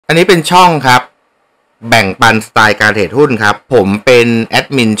อันนี้เป็นช่องครับแบ่งปันสไตล์การเทรดหุ้นครับผมเป็นแอด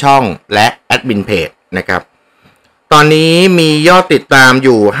มินช่องและแอดมินเพจนะครับตอนนี้มียอดติดตามอ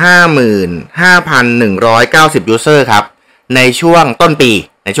ยู่ 55,190 ยูเซอร์ครับในช่วงต้น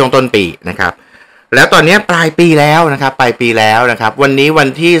ปีนะครับแล้วตอนนี้ปลายปีแล้วนะครับวันนี้วัน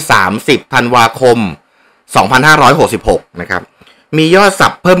ที่30ธันวาคม2566นะครับมียอดสั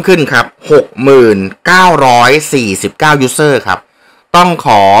บเพิ่มขึ้นครับ 6,949 ยูเซอร์ครับต้องข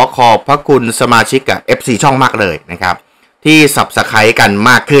อบพระคุณสมาชิกกับ FC ช่องมากเลยนะครับที่ Subscribe กัน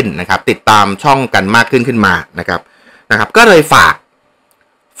มากขึ้นนะครับติดตามช่องกันมากขึ้นมานะครับก็เลยฝ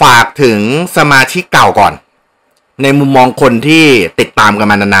ากถึงสมาชิกเก่าก่อนในมุมมองคนที่ติดตามกัน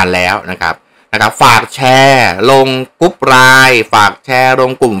มานานๆแล้วนะครับฝากแชร์ลงกลุ่มไลน์ฝากแชร์ล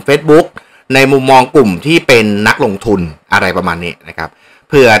งกลุ่ม Facebook ในมุมมองกลุ่มที่เป็นนักลงทุนอะไรประมาณนี้นะครับ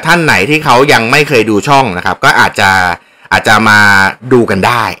เผื่อท่านไหนที่เขายังไม่เคยดูช่องนะครับก็อาจจะมาดูกันไ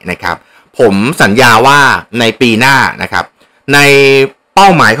ด้นะครับผมสัญญาว่าในปีหน้านะครับในเป้า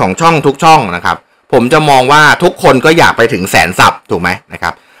หมายของช่องทุกช่องนะครับผมจะมองว่าทุกคนก็อยากไปถึงแสนซับถูกไหมนะครั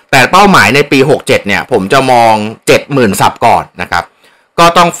บแต่เป้าหมายในปี67เนี่ยผมจะมอง 70,000 ซับก่อนนะครับก็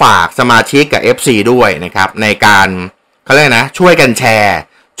ต้องฝากสมาชิกกับ FC ด้วยนะครับในการเขาเรียกนะช่วยกันแชร์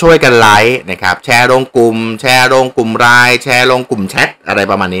ช่วยกันไลค์นะครับแชร์ลงกลุ่มไลน์แชร์ลงกลุ่มแชทอะไร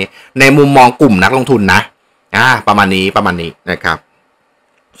ประมาณนี้ในมุมมองกลุ่มนักลงทุนนะประมาณนี้นะครับ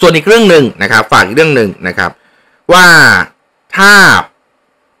ส่วนอีกเรื่องหนึ่งนะครับฝากอีกเรื่องหนึ่งนะครับว่า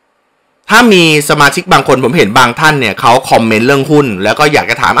ถ้ามีสมาชิกบางคนผมเห็นบางท่านเนี่ยเขาคอมเมนต์เรื่องหุ้นแล้วก็อยาก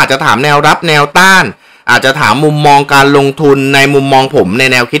จะถามอาจจะถามแนวรับแนวต้านอาจจะถามมุมมองการลงทุนในมุมมองผมใน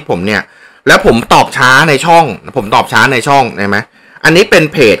แนวคิดผมเนี่ยแล้วผมตอบช้าในช่องใช่ไหมอันนี้เป็น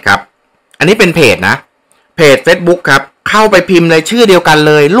เพจครับอันนี้เป็นเพจนะเพจ Facebook ครับเข้าไปพิมพ์ในชื่อเดียวกัน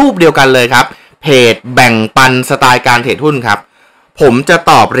เลยรูปเดียวกันเลยครับเพจแบ่งปันสไตล์การเทรดหุ้นครับผมจะ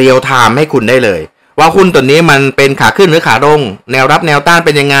ตอบเรียลไทม์ให้คุณได้เลยว่าหุ้นตัวนี้มันเป็นขาขึ้นหรือขาลงแนวรับแนวต้านเ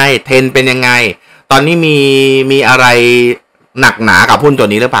ป็นยังไงเทรนเป็นยังไงตอนนี้มีอะไรหนักหนากับหุ้นตัว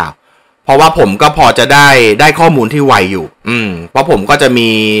นี้หรือเปล่าเพราะว่าผมก็พอจะได้ข้อมูลที่ไวอยู่เพราะผมก็จะมี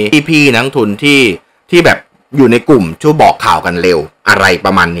พี่นักทุนที่แบบอยู่ในกลุ่มช่วยบอกข่าวกันเร็วอะไรป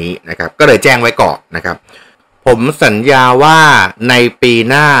ระมาณนี้นะครับก็เลยแจ้งไว้ก่อนนะครับผมสัญญาว่าในปี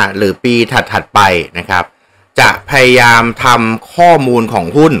หน้าหรือปีถัดๆไปนะครับจะพยายามทำข้อมูลของ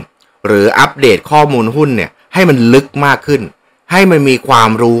หุ้นหรืออัปเดตข้อมูลหุ้นเนี่ยให้มันลึกมากขึ้นให้มันมีความ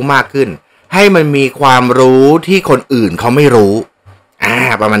รู้มากขึ้นให้มันมีความรู้ที่คนอื่นเขาไม่รู้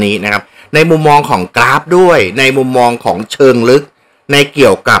ประมาณนี้นะครับในมุมมองของกราฟด้วยในมุมมองของเชิงลึกในเกี่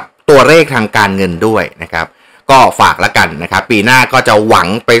ยวกับตัวเลขทางการเงินด้วยนะครับก็ฝากแล้วกันนะครับปีหน้าก็จะหวัง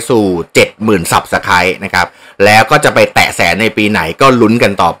ไปสู่ 70,000 Subscribe นะครับแล้วก็จะไปแตะแสนในปีไหนก็ลุ้นกั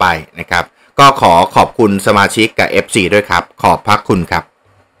นต่อไปนะครับก็ขอบคุณสมาชิกกับ FC ด้วยครับขอบพระคุณครับ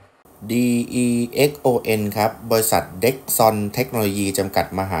Dexon ครับบริษัท Dexon เทคโนโลยีจำกัด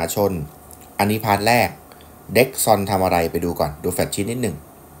มหาชนอันนี้พาร์ทแรก Dexon ทำอะไรไปดูก่อนดูแฟลชชีทนิดหนึ่ง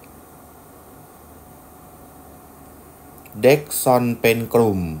Dexon เป็นก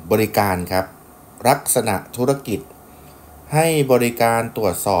ลุ่มบริการครับลักษณะธุรกิจให้บริการตร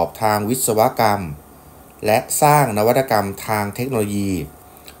วจสอบทางวิศวกรรมและสร้างนวัตกรรมทางเทคโนโลยี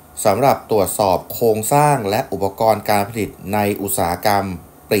สำหรับตรวจสอบโครงสร้างและอุปกรณ์การผลิตในอุตสาหกรรม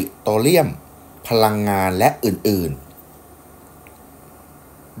ปิโตรเลียมพลังงานและอื่น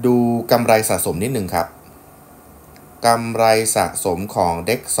ๆดูกำไรสะสมนิดหนึ่งครับกำไรสะสมของ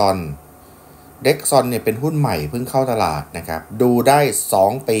Dexon เนี่ยเป็นหุ้นใหม่เพิ่งเข้าตลาดนะครับดูได้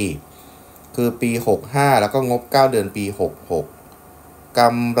2ปีคือปี65แล้วก็งบ9เดือนปี66ก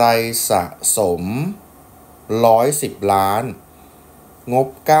ำไรสะสม110ล้านงบ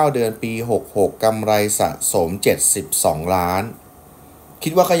9เดือนปี66กำไรสะสม72ล้านคิ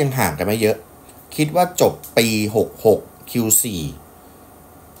ดว่าก็ยังห่างกันไม่เยอะคิดว่าจบปี66 Q4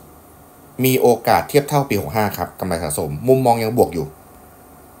 มีโอกาสเทียบเท่าปี65ครับกำไรสะสมมุมมองยังบวกอยู่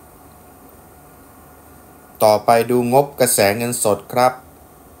ต่อไปดูงบกระแสเงินสดครับ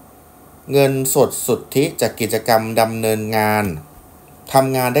เงินสดสุทธิจากกิจกรรมดำเนินงานท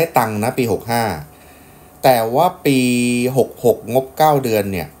ำงานได้ตังค์นะปี65แต่ว่าปี66งบ9เดือน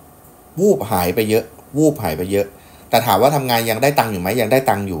เนี่ยวูบหายไปเยอะแต่ถามว่าทำงานยังได้ตังค์อยู่ไหมยังได้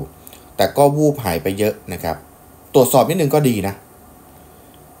ตังค์อยู่แต่ก็วูบหายไปเยอะนะครับตรวจสอบนิดนึงก็ดีนะ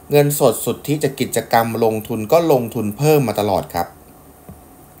เงินสดสุทธิจากกิจกรรมลงทุนก็ลงทุนเพิ่มมาตลอดครับ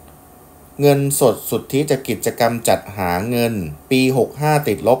เงินสดสุทธิจากกิจกรรมจัดหาเงินปี65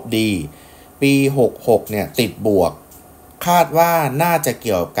ติดลบดีปี66เนี่ยติดบวกคาดว่าน่าจะเ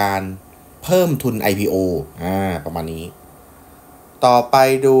กี่ยวกับการเพิ่มทุน IPO ประมาณนี้ต่อไป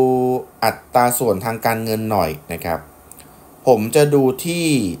ดูอัตราส่วนทางการเงินหน่อยนะครับ ผมจะดูที่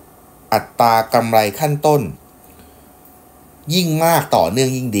อัตรากำไรขั้นต้นยิ่งมากต่อเนื่อง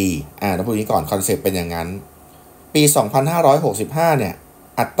ยิ่งดีต้องพูดนี้ก่อนคอนเซ็ปต์เป็นอย่างนั้นปี2565เนี่ย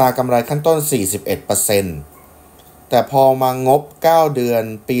อัตรากำไรขั้นต้น 41% แต่พอมางบ9เดือน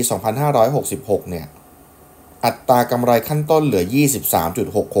ปี2566เนี่ยอัตรากำไรขั้นต้นเหลือ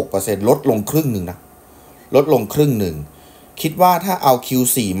 23.66% ลดลงครึ่งหนึ่งนะลดลงครึ่งหนึ่งคิดว่าถ้าเอา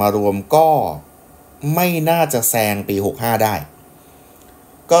Q4 มารวมก็ไม่น่าจะแซงปี65ได้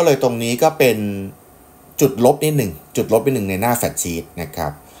ก็เลยตรงนี้ก็เป็นจุดลบนิดหนึ่งในหน้าแฟกชีตนะครั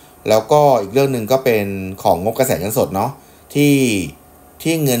บแล้วก็อีกเรื่องหนึ่งก็เป็นของงบกระแสเงินสดเนาะ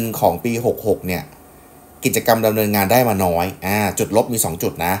ที่เงินของปี66เนี่ยกิจกรรมดำเนินงานได้มาน้อยจุดลบมี2จุ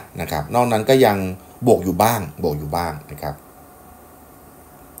ดนะครับนอกนั้นก็ยังบวกอยู่บ้างนะครับ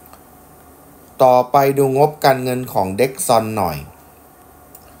ต่อไปดูงบการเงินของ Dexon หน่อย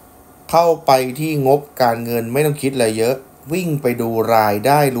เข้าไปที่งบการเงินไม่ต้องคิดอะไรเยอะวิ่งไปดูรายไ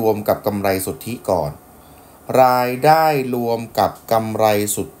ด้รวมกับกำไรสุทธิก่อนรายได้รวมกับกำไร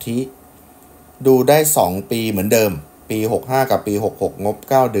สุทธิดูได้2ปีเหมือนเดิมปี65กับปี66งบ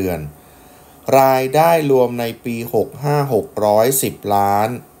9เดือนรายได้รวมในปี65 610ล้าน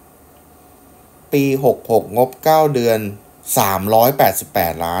ปี66งบ9เดือน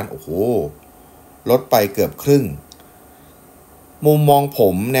388ล้านโอ้โหลดไปเกือบครึ่งมุมมองผ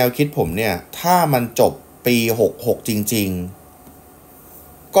มแนวคิดผมเนี่ยถ้ามันจบปี66จริง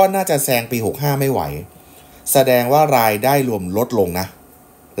ๆก็น่าจะแซงปี65ไม่ไหวแสดงว่ารายได้รวมลดลงนะ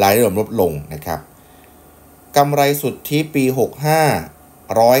รายได้รวมลดลงนะครับกำไรสุทธิปี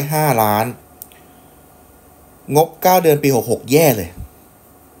65 105ล้านงบ9เดือนปี66แย่เลย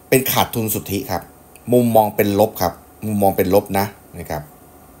เป็นขาดทุนสุทธิครับมุมมองเป็นลบครับมุมมองเป็นลบนะครับ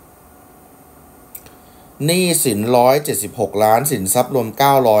หนี้สิน176ล้านสินทรัพย์รวม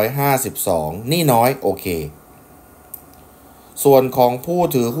952หนี้น้อยโอเคส่วนของผู้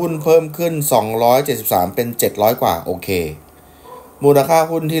ถือหุ้นเพิ่มขึ้น273เป็น700กว่าโอเคมูลค่า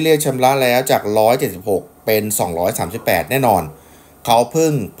หุ้นที่เรียกชำระแล้วจาก176เป็น238แน่นอนเขาเ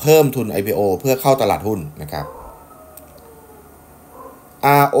พิ่มทุน IPO เพื่อเข้าตลาดหุ้นนะครับ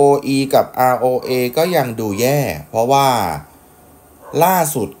ROE กับ ROA ก็ยังดูแย่เพราะว่าล่า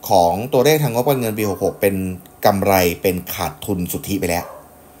สุดของตัวเลขทางงบการเงินปี66เป็นกำไรเป็นขาดทุนสุทธิไปแล้ว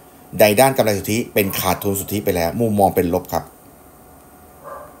ในด้านกำไรสุทธิเป็นขาดทุนสุทธิไปแล้วมุมมองเป็นลบครับ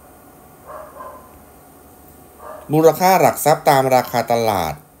มูลค่าหลักทรัพย์ตามราคาตลา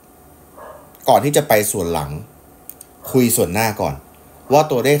ดก่อนที่จะไปส่วนหลังคุยส่วนหน้าก่อนว่า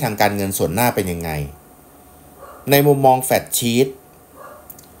ตัวเลขทางการเงินส่วนหน้าเป็นยังไงในมุมมองแฟตชีต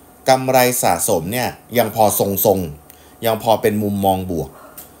กำไรสะสมเนี่ยยังพอทรงยังพอเป็นมุมมองบวก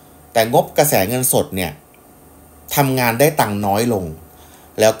แต่งบกระแสเงินสดเนี่ยทำงานได้ตังค์น้อยลง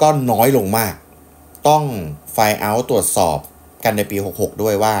แล้วก็น้อยลงมากต้องไฟล์เอาท์ตรวจสอบกันในปี66ด้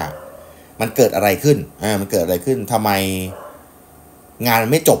วยว่ามันเกิดอะไรขึ้นทำไมงานมั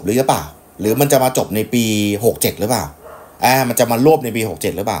นไม่จบหรือเปล่าหรือมันจะมาจบในปี67หรือเปล่ามันจะมารวบในปี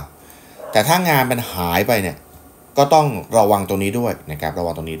67หรือเปล่าแต่ถ้างานมันหายไปเนี่ยก็ต้องระวังตรงนี้ด้วยนะครับระ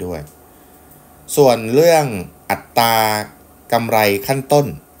วังตรงนี้ด้วยส่วนเรื่องอัตรากำไรขั้นต้น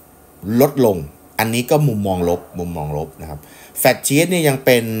ลดลงอันนี้ก็มุมมองลบนะครับแฟตชีตนี่ยังเ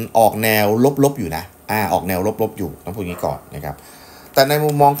ป็นออกแนวลบอยู่นะออกแนวลบอยู่ต้องพูดงี้ก่อนนะครับแต่ในมุ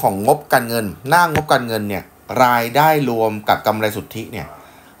มมองของงบการเงินหน้างบการเงินเนี่ยรายได้รวมกับกำไรสุทธิเนี่ย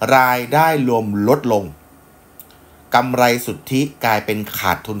รายได้รวมลดลงกำไรสุทธิกลายเป็นข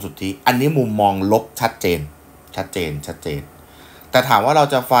าดทุนสุทธิอันนี้มุมมองลบชัดเจนแต่ถามว่าเรา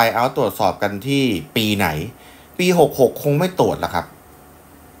จะไฟล์เอาตรวจสอบกันที่ปีไหนปี66คงไม่ตรวจละครับ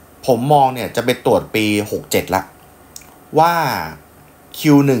ผมมองเนี่ยจะไปตรวจปี67ละว่า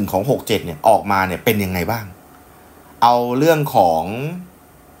Q1 ของ67เนี่ยออกมาเนี่ยเป็นยังไงบ้างเอาเรื่องของ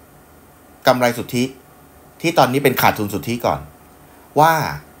กำไรสุทธิที่ตอนนี้เป็นขาดทุนสุทธิก่อนว่า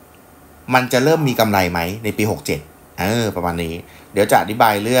มันจะเริ่มมีกำไรไหมในปี67ประมาณนี้เดี๋ยวจะอธิบา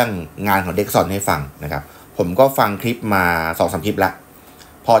ยเรื่องงานของ Dexon ให้ฟังนะครับผมก็ฟังคลิปมา 2-3 คลิปละ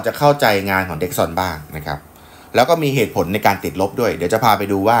พอจะเข้าใจงานของ Dexon บ้างนะครับแล้วก็มีเหตุผลในการติดลบด้วยเดี๋ยวจะพาไป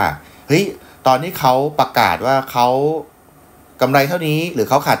ดูว่าเฮ้ยตอนนี้เขาประกาศว่าเขากำไรเท่านี้หรือ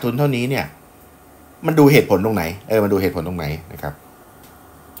เขาขาดทุนเท่านี้เนี่ยมันดูเหตุผลตรงไหนมันดูเหตุผลตรงไหนนะครับ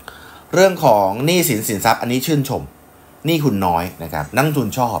เรื่องของหนี้สินทรัพย์อันนี้ชื่นชมหนี้คุณน้อยนะครับนักลงทุน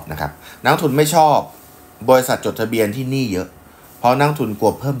ชอบนะครับนักลงทุนไม่ชอบบริษัทจดทะเบียนที่หนี้เยอะเพราะนักลงทุนกลั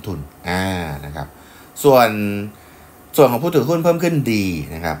วเพิ่มทุนนะครับส่วนของผู้ถือหุ้นเพิ่มขึ้นดี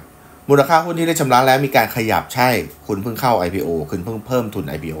นะครับมูลค่าหุ้นที่ได้ชำระแล้วมีการขยับใช่คุณเพิ่งเข้า IPO คุณเพิ่งเพิ่มทุน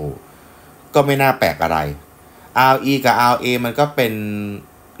IPO ก็ไม่น่าแปลกอะไร RE กับ RA มันก็เป็น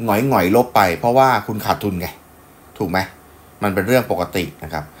หงอยลบไปเพราะว่าคุณขาดทุนไงถูกไหม มันเป็นเรื่องปกติน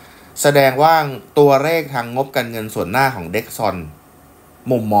ะครับแสดงว่าตัวเลขทางงบการเงินส่วนหน้าของ Dexon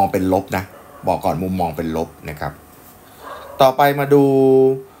มุมมองเป็นลบนะบอกก่อนมุมมองเป็นลบนะครับต่อไปมาดู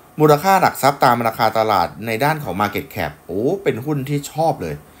มูลค่าหลักทรัพย์ตามราคาตลาดในด้านของ Market Cap เป็นหุ้นที่ชอบเล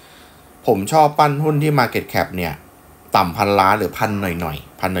ยผมชอบปั้นหุ้นที่ Market Cap เนี่ยต่ำพันล้านหรือพันหน่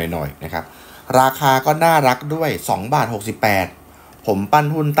อยนะครับราคาก็น่ารักด้วย2.68 บาทผมปั้น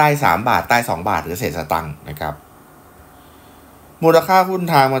หุ้นใต้3บาทใต้2บาทหรือเศษสตังค์นะครับมูลค่าหุ้น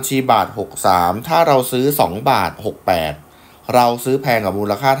ทางบัญชีบาท63ถ้าเราซื้อ2บาท68เราซื้อแพงกว่ามู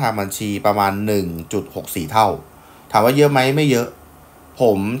ลค่าทางบัญชีประมาณ 1.64 เท่าถามว่าเยอะไหมไม่เยอะผ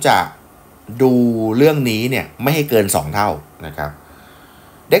มจะดูเรื่องนี้เนี่ยไม่ให้เกิน2เท่านะครับ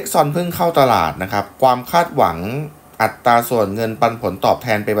Dexon เพิ่งเข้าตลาดนะครับความคาดหวังอัตราส่วนเงินปันผลตอบแท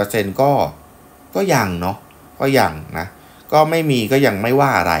นเป็นเปอร์เซ็นต์ก็ยังเนาะก็ยังนะก็ไม่มีก็ยังไม่ว่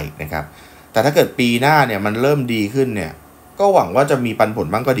าอะไรนะครับแต่ถ้าเกิดปีหน้าเนี่ยมันเริ่มดีขึ้นเนี่ยก็หวังว่าจะมีปันผล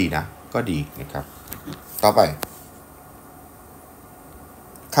บ้างก็ดีนะก็ดีนะครับต่อไป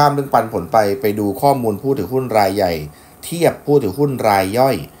ข้ามเรื่องปันผลไปดูข้อมูลผู้ถือหุ้นรายใหญ่เทียบผู้ถือหุ้นรายย่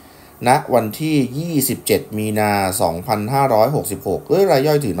อยณวันที่27มีนา2566ราย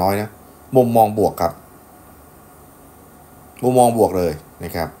ย่อยถือน้อยนะมุมมองบวกครับมุมมองบวกเลยน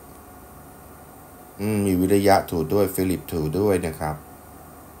ะครับมีวิริยะถูกด้วยฟิลิปถูกด้วยนะครับ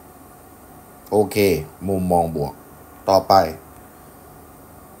โอเคมุมมองบวกต่อไป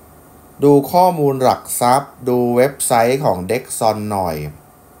ดูข้อมูลหลักทรัพย์ดูเว็บไซต์ของ Dexon หน่อย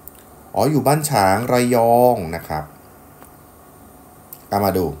อยู่บ้านฉางระยองนะครับม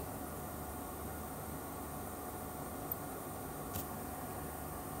าดู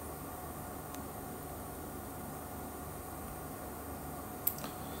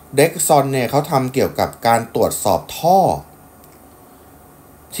Dexon เนี่ยเขาทำเกี่ยวกับการตรวจสอบท่อ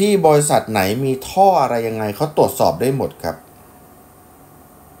ที่บริษัทไหนมีท่ออะไรยังไงเขาตรวจสอบได้หมดครับ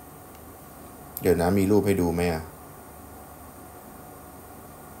เดี๋ยวนะมีรูปให้ดูไหม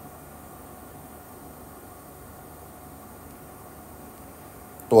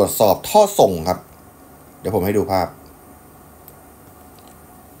ตรวจสอบท่อส่งครับเดี๋ยวผมให้ดูภาพ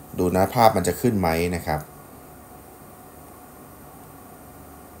ดูนะภาพมันจะขึ้นไหมนะครับ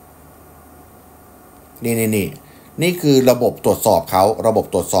นี่คือระบบตรวจสอบเข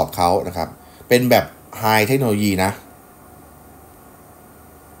านะครับเป็นแบบไฮเทคโนโลยีนะ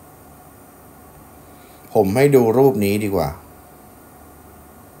ผมให้ดูรูปนี้ดีกว่า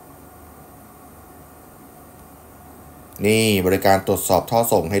นี่บริการตรวจสอบท่อ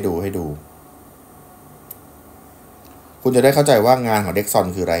ส่งให้ดูคุณจะได้เข้าใจว่างานของ Dexon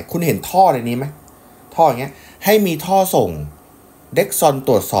คืออะไรคุณเห็นท่อในนี้ไหมท่ออย่างเงี้ยให้มีท่อส่ง Dexon ต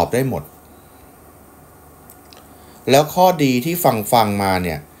รวจสอบได้หมดแล้วข้อดีที่ฟังมาเ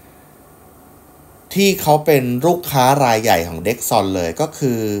นี่ยที่เขาเป็นลูกค้ารายใหญ่ของ Dexon เลยก็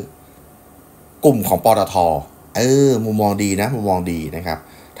คือกลุ่มของปตท.มุมมองดีนะมุมมองดีนะครับ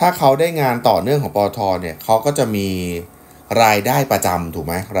ถ้าเขาได้งานต่อเนื่องของปตท.เนี่ยเขาก็จะมีรายได้ประจำถูกไ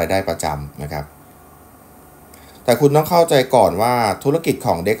หมรายได้ประจำนะครับแต่คุณต้องเข้าใจก่อนว่าธุรกิจข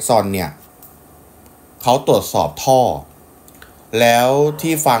อง Dexon เนี่ยเขาตรวจสอบท่อแล้ว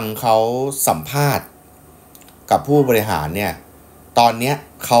ที่ฟังเขาสัมภาษณ์กับผู้บริหารเนี่ยตอนนี้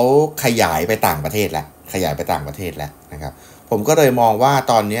เขาขยายไปต่างประเทศแล้วนะครับผมก็เลยมองว่า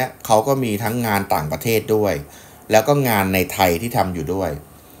ตอนนี้เขาก็มีทั้งงานต่างประเทศด้วยแล้วก็งานในไทยที่ทำอยู่ด้วย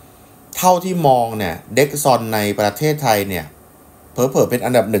เท่าที่มองเนี่ย Dexon ในประเทศไทยเนี่ยเผลอๆเป็นอั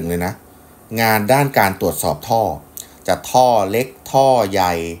นดับ1เลยนะงานด้านการตรวจสอบท่อจะท่อเล็กท่อให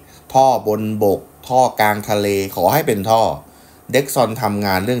ญ่ท่อบนบกท่อกลางทะเลขอให้เป็นท่อ Dexon ทำง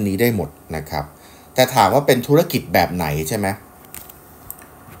านเรื่องนี้ได้หมดนะครับแต่ถามว่าเป็นธุรกิจแบบไหนใช่ไหม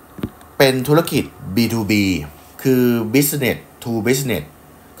เป็นธุรกิจ B2B คือ business to business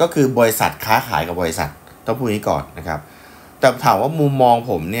ก็คือบริษัทค้าขายกับบริษัทต้องพูดนี้ก่อนนะครับแต่ถามว่ามุมมอง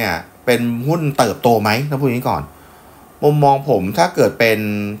ผมเนี่ยเป็นหุ้นเติบโตไหมต้องพูดนี้ก่อนมุมมองผมถ้าเกิดเป็น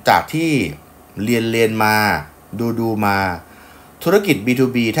จากที่เรียนมาดูมาธุรกิจ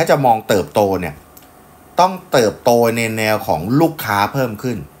B2B ถ้าจะมองเติบโตเนี่ยต้องเติบโตในแนวของลูกค้าเพิ่ม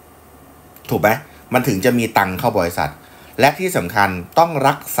ขึ้นถูกไหมมันถึงจะมีตังค์เข้าบริษัทและที่สำคัญต้อง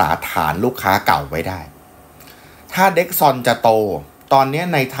รักษาฐานลูกค้าเก่าไว้ได้ถ้า Dexon จะโตตอนนี้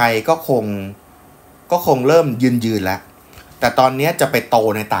ในไทยก็คงเริ่มยืนแล้วแต่ตอนนี้จะไปโต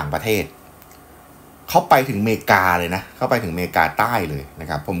ในต่างประเทศเขาไปถึงอเมริกาเลยนะเข้าไปถึงอเมริกาใต้เลยนะ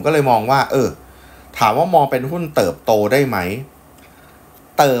ครับผมก็เลยมองว่าถามว่ามองเป็นหุ้นเติบโตได้ไหม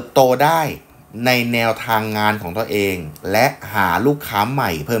เติบโตได้ในแนวทางงานของตัวเองและหาลูกค้าให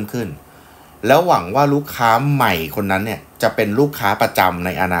ม่เพิ่มขึ้นแล้วหวังว่าลูกค้าใหม่คนนั้นเนี่ยจะเป็นลูกค้าประจำใน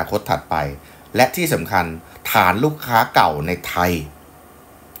อนาคตถัดไป และที่สำคัญฐานลูกค้าเก่าในไทย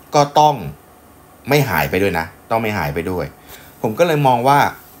ก็ต้องไม่หายไปด้วยนะต้องไม่หายไปด้วยผมก็เลยมองว่า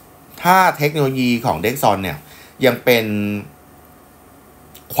ถ้าเทคโนโลยีของ Dexon เนี่ยยังเป็น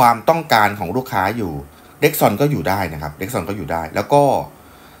ความต้องการของลูกค้าอยู่ Dexon ก็อยู่ได้นะครับ Dexon ก็อยู่ได้แล้วก็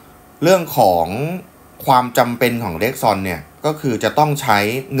เรื่องของความจำเป็นของ Dexon เนี่ยก็คือจะต้องใช้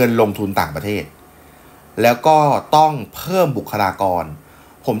เงินลงทุนต่างประเทศแล้วก็ต้องเพิ่มบุคลากร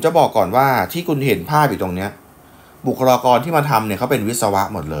ผมจะบอกก่อนว่าที่คุณเห็นภาพอยู่ตรงเนี้ยบุคลากรที่มาทำเนี่ยเขาเป็นวิศวะ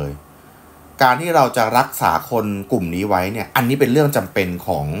หมดเลยการที่เราจะรักษาคนกลุ่มนี้ไว้เนี่ยอันนี้เป็นเรื่องจำเป็นข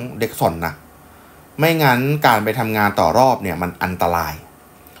อง Dexon นะไม่งั้นการไปทำงานต่อรอบเนี่ยมันอันตราย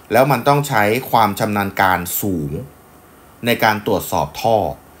แล้วมันต้องใช้ความชำนาญการสูงในการตรวจสอบท่อ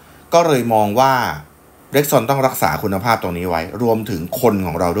ก็เลยมองว่า Dexon ต้องรักษาคุณภาพตรงนี้ไว้รวมถึงคนข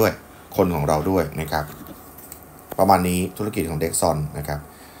องเราด้วยนะครับประมาณนี้ธุรกิจของ Dexon นะครับ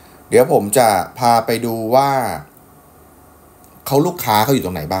เดี๋ยวผมจะพาไปดูว่าเขาลูกค้าเขาอยู่ต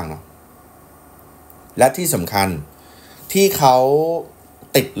รงไหนบ้างเนาะและที่สำคัญที่เขา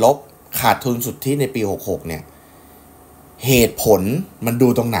ติดลบขาดทุนสุทธิในปี66เนี่ยเหตุผลมันดู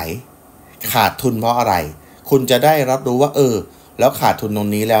ตรงไหนขาดทุนเพราะอะไรคุณจะได้รับรู้ว่าแล้วขาดทุนตรง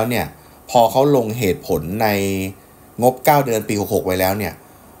นี้แล้วเนี่ยพอเขาลงเหตุผลในงบ9เดือนปี66ไว้แล้วเนี่ย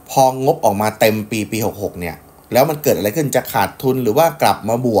พองบออกมาเต็มปี66เนี่ยแล้วมันเกิดอะไรขึ้นจะขาดทุนหรือว่ากลับ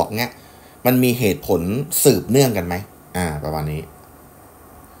มาบวกเนี่ยมันมีเหตุผลสืบเนื่องกันไหมประมาณนี้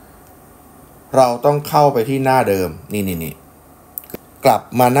เราต้องเข้าไปที่หน้าเดิมนี่กลับ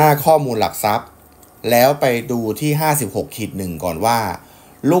มาหน้าข้อมูลหลักทรัพย์แล้วไปดูที่56-1ก่อนว่า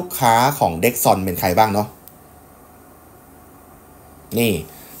ลูกค้าของ Dexon เป็นใครบ้างเนาะนี่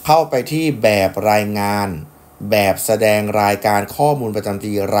เข้าไปที่แบบรายงานแบบแสดงรายการข้อมูลประจำ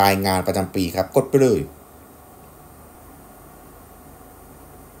ปีรายงานประจำปีครับกดไปเลย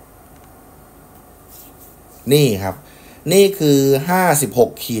นี่ครับนี่คือ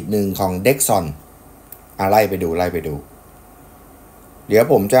56-1ของ Dexon ไล่ไปดูเดี๋ยว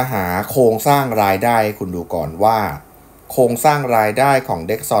ผมจะหาโครงสร้างรายได้ให้คุณดูก่อนว่าโครงสร้างรายได้ของ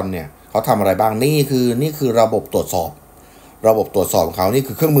Dexon เนี่ยเขาทำอะไรบ้างนี่คือระบบตรวจสอบของเขานี่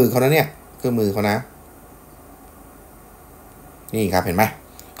คือเครื่องมือเขานะเนี่ยเครื่องมือเขานะนี่ครับเห็นไหม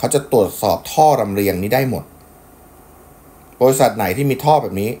เขาจะตรวจสอบท่อลำเลียงนี้ได้หมดบริษัทไหนที่มีท่อแบ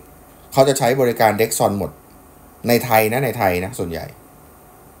บนี้เขาจะใช้บริการ Dexon หมดในไทยนะส่วนใหญ่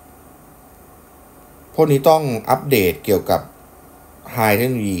พวกนี้ต้องอัปเดตเกี่ยวกับไฮเทค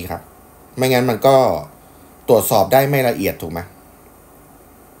โนโลยีครับไม่งั้นมันก็ตรวจสอบได้ไม่ละเอียดถูกไหม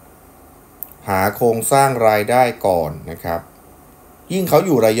หาโครงสร้างรายได้ก่อนนะครับยิ่งเขาอ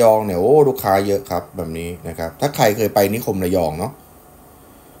ยู่ระยองเนี่ยลูกค้าเยอะครับแบบนี้นะครับถ้าใครเคยไปนิคมระยองเนาะ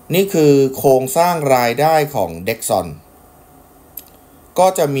นี่คือโครงสร้างรายได้ของ Dexon ก็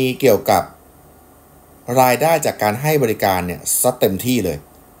จะมีเกี่ยวกับรายได้จากการให้บริการเนี่ยซะเต็มที่เลย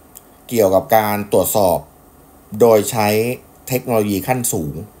เกี่ยวกับการตรวจสอบโดยใช้เทคโนโลยีขั้นสู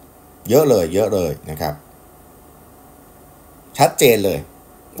งเยอะเลยนะครับชัดเจนเลย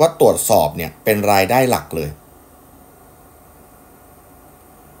ว่าตรวจสอบเนี่ยเป็นรายได้หลักเลย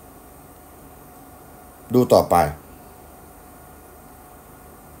ดูต่อไป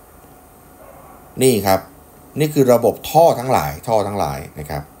นี่ครับนี่คือระบบท่อทั้งหลายนะ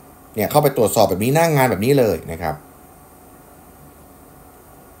ครับเนี่ยเข้าไปตรวจสอบแบบนี้หน้างานแบบนี้เลยนะครับ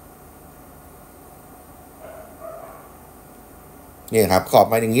นี่ครับกรอบ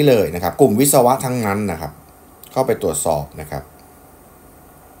มาอย่างนี้เลยนะครับกลุ่มวิศวะทั้งนั้นนะครับเข้าไปตรวจสอบนะครับ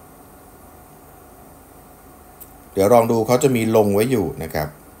เดี๋ยวลองดูเขาจะมีลงไว้อยู่นะครับ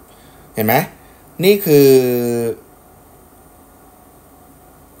เห็นไหมนี่คือ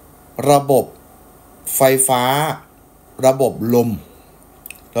ระบบไฟฟ้าระบบลม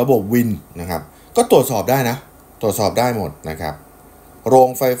ระบบวินนะครับก็ตรวจสอบได้นะตรวจสอบได้หมดนะครับโรง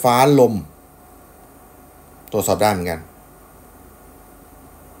ไฟฟ้าลมตรวจสอบได้เหมือนกัน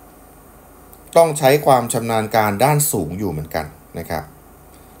ต้องใช้ความชำนาญการด้านสูงอยู่เหมือนกันนะครับ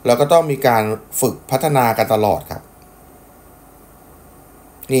แล้วก็ต้องมีการฝึกพัฒนากันตลอดครับ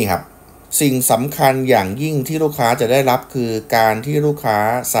นี่ครับสิ่งสำคัญอย่างยิ่งที่ลูกค้าจะได้รับคือการที่ลูกค้า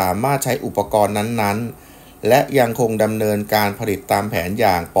สามารถใช้อุปกรณ์นั้นๆและยังคงดำเนินการผลิตตามแผนอ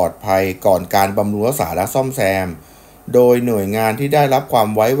ย่างปลอดภัยก่อนการบำรุงรักษาและซ่อมแซมโดยหน่วยงานที่ได้รับความ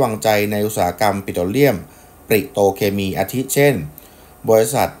ไว้วางใจในอุตสาหกรรมปิโตรเลียมปิโตรเคมีอาทิเช่นบริ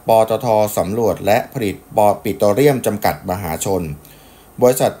ษัทปตท.สำรวจและผลิตปิโตรเลียมจำกัดมหาชนบ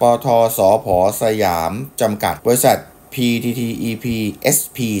ริษัทปตท.สผ.สยามจำกัดบริษัท PTTEP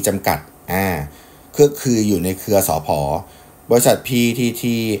SP จำกัดคืออยู่ในเครือสผ.บริษัท PTT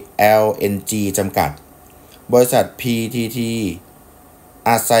LNG จำกัดบริษัท PTT อ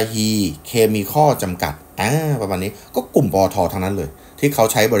าซาฮีเคมีคอลจำกัดประมาณนี้ก็กลุ่มปตท.ทั้งนั้นเลยที่เขา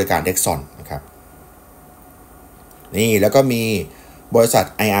ใช้บริการ Dexon นะครับนี่แล้วก็มีบริษัท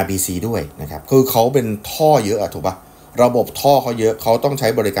IRBC ด้วยนะครับคือเขาเป็นท่อเยอะถูกปะระบบท่อเขาเยอะเขาต้องใช้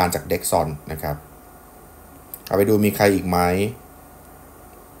บริการจาก Dexon นะครับเอาไปดูมีใครอีกไหม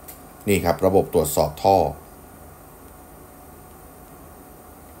นี่ครับระบบตรวจสอบท่อ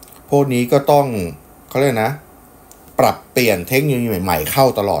พวกนี้ก็ต้องเขาเรียกนะปรับเปลี่ยนเทคโนโลยีใหม่ๆเข้า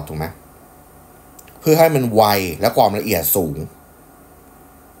ตลอดถูกไหมเพื่อให้มันไวและความละเอียดสูง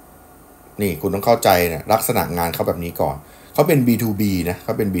นี่คุณต้องเข้าใจเนี่ยลักษณะงานเขาแบบนี้ก่อนเขาเป็น B2B นะเข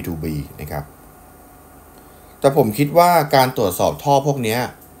าเป็น B2B นะครับแต่ผมคิดว่าการตรวจสอบท่อพวกนี้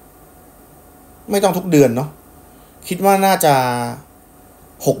ไม่ต้องทุกเดือนเนาะคิดว่าน่าจะ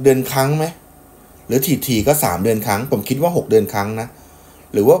6 เดือนครั้งไหมหรือถี่ๆก็3 เดือนครั้งผมคิดว่า6 เดือนครั้งนะ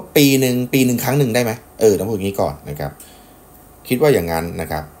หรือว่าปีหนึ่งครั้งหนึ่งได้ไหมต้องพูดอย่างนี้ก่อนนะครับคิดว่าอย่างนั้นนะ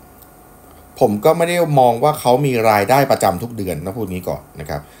ครับผมก็ไม่ได้มองว่าเขามีรายได้ประจำทุกเดือนนะพูดงี้ก่อนนะ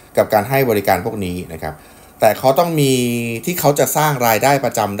ครับกับการให้บริการพวกนี้นะครับแต่เขาต้องมีที่เขาจะสร้างรายได้ป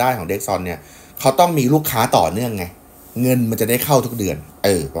ระจำได้ของ Dexon เนี่ยเขาต้องมีลูกค้าต่อเนื่องไงเงินมันจะได้เข้าทุกเดือน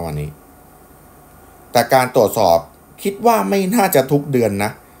ประมาณนี้แต่การตรวจสอบคิดว่าไม่น่าจะทุกเดือนน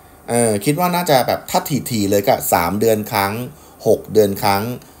ะคิดว่าน่าจะแบบถ้าถี่ๆเลยก็3 เดือนครั้ง6 เดือนครั้ง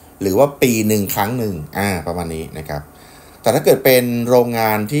หรือว่าปีหนึ่งครั้งหนึ่งประมาณนี้นะครับแต่ถ้าเกิดเป็นโรงง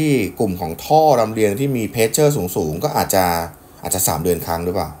านที่กลุ่มของท่อลำเลียงที่มีเพชเชอร์สูงๆก็อาจจะ3 เดือนครั้งห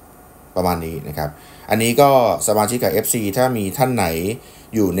รือเปล่าประมาณนี้นะครับอันนี้ก็สมาชิกกับ FC ถ้ามีท่านไหน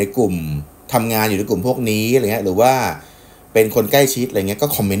อยู่ในกลุ่มทำงานอยู่ในกลุ่มพวกนี้อะไรเงี้ยหรือว่าเป็นคนใกล้ชิดอะไรเงี้ยก็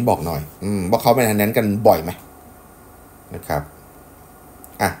คอมเมนต์บอกหน่อยว่าเขาเป็นอันนั้นกันบ่อยไหมนะครับ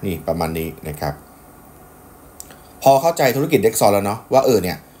นี่ประมาณนี้นะครับพอเข้าใจธุรกิจ Dexon แล้วเนาะว่าเ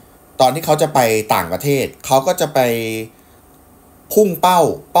นี่ยตอนที่เขาจะไปต่างประเทศเขาก็จะไปพุ่งเ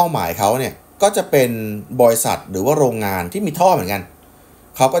ป้าหมายเขาเนี่ยก็จะเป็นบริษัทหรือว่าโรงงานที่มีท่อเหมือนกัน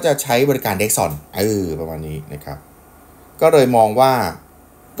เขาก็จะใช้บริการ Dexon ประมาณนี้นะครับก็เลยมองว่า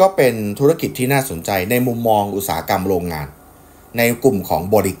ก็เป็นธุรกิจที่น่าสนใจในมุมมองอุตสาหกรรมโรงงานในกลุ่มของ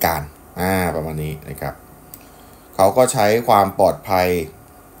บริการประมาณนี้นะครับเขาก็ใช้ความปลอดภัย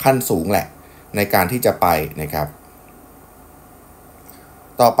ขั้นสูงแหละในการที่จะไปนะครับ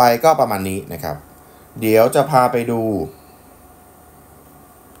ต่อไปก็ประมาณนี้นะครับเดี๋ยวจะพาไป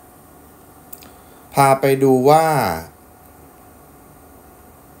ดูว่า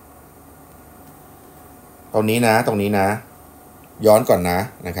ตรงนี้นะย้อนก่อน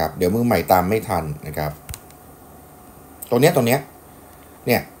นะครับเดี๋ยวมือใหม่ตามไม่ทันนะครับตรงเนี้ยเ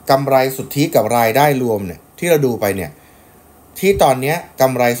นี่ยกำไรสุทธิกับรายได้รวมเนี่ยที่เราดูไปเนี่ยที่ตอนนี้ก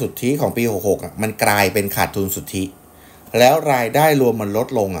ำไรสุทธิของปี66มันกลายเป็นขาดทุนสุทธิแล้วรายได้รวมมันลด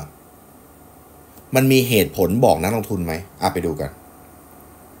ลงมันมีเหตุผลบอกนักลงทุนไหมไปดูกัน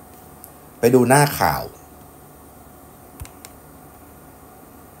ไปดูหน้าข่าว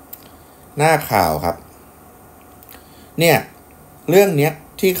ครับเนี่ยเรื่องเนี้ย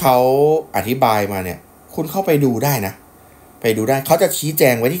ที่เขาอธิบายมาเนี่ยคุณเข้าไปดูได้นะไปดูได้เขาจะชี้แจ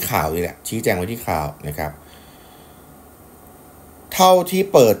งไว้ที่ข่าวนี่แหละชี้แจงไว้ที่ข่าวนะครับเท่าที่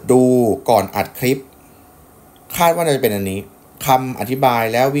เปิดดูก่อนอัดคลิปคาดว่าจะเป็นอันนี้คำอธิบาย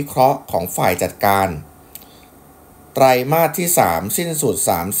แล้ววิเคราะห์ของฝ่ายจัดการไตรมาสที่3สิ้นสุด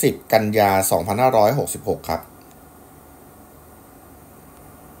30 กันยา 2566ครับ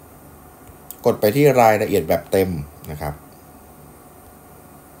กดไปที่รายละเอียดแบบเต็มนะครับ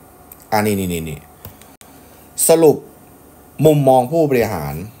นี่สรุปมุมมองผู้บริหา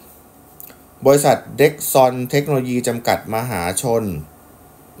รบริษัท Dexon เทคโนโลยีจำกัดมหาชน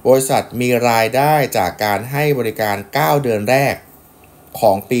บริษัทมีรายได้จากการให้บริการ9 เดือนแรกข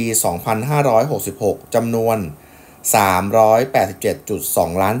องปี 2566 จำนวน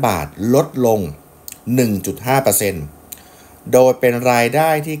 387.2 ล้านบาทลดลง 1.5% โดยเป็นรายได้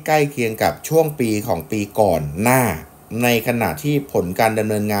ที่ใกล้เคียงกับช่วงปีของปีก่อนหน้าในขณะที่ผลการดำ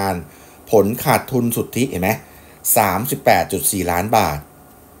เนินงานผลขาดทุนสุทธิเห็นไหม 38.4 ล้านบาท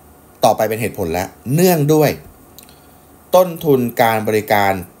ต่อไปเป็นเหตุผลแล้วเนื่องด้วยต้นทุนการบริกา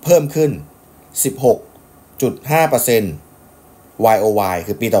รเพิ่มขึ้น 16.5% YOY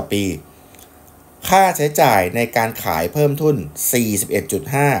คือปีต่อปีค่าใช้จ่ายในการขายเพิ่มทุน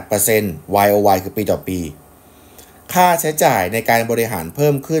 41.5% YOY คือปีต่อปีค่าใช้จ่ายในการบริหารเพิ่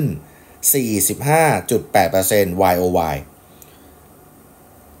มขึ้น 45.8% YOY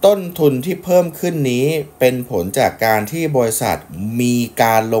ต้นทุนที่เพิ่มขึ้นนี้เป็นผลจากการที่บริษัทมีก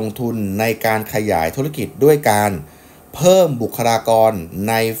ารลงทุนในการขยายธุรกิจด้วยการเพิ่มบุคลากรใ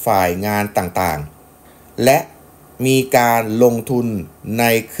นฝ่ายงานต่างๆและมีการลงทุนใน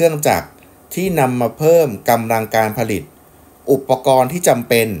เครื่องจักรที่นำมาเพิ่มกำลังการผลิต อุปกรณ์ที่จำ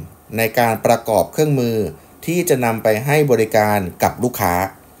เป็นในการประกอบเครื่องมือที่จะนำไปให้บริการกับลูกค้า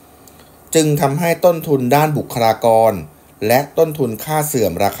จึงทำให้ต้นทุนด้านบุคลากรและต้นทุนค่าเสื่อ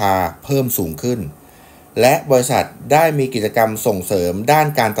มราคาเพิ่มสูงขึ้นและบริษัทได้มีกิจกรรมส่งเสริมด้าน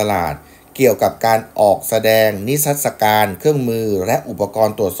การตลาดเกี่ยวกับการออกแสดงนิทรรศการเครื่องมือและอุปกร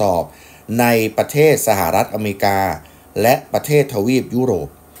ณ์ตรวจสอบในประเทศสหรัฐอเมริกาและประเทศทวีปยุโรป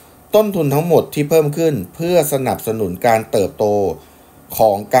ต้นทุนทั้งหมดที่เพิ่มขึ้นเพื่อสนับสนุนการเติบโตข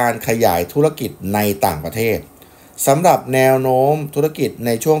องการขยายธุรกิจในต่างประเทศสำหรับแนวโน้มธุรกิจใน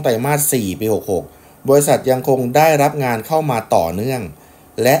ช่วงไตรมาส 4 ปี 66 บริษัทยังคงได้รับงานเข้ามาต่อเนื่อง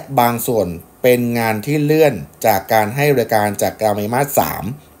และบางส่วนเป็นงานที่เลื่อนจากการให้บริการจากไตรมาส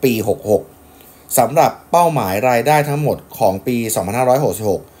 3 ปี 66 สำหรับเป้าหมายรายได้ทั้งหมดของปี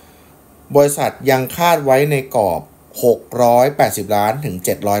 2566 บริษัทยังคาดไว้ในกรอบ 680 ล้านถึง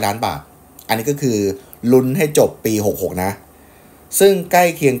 700 ล้านบาทอันนี้ก็คือลุ้นให้จบปี 66 นะซึ่งใกล้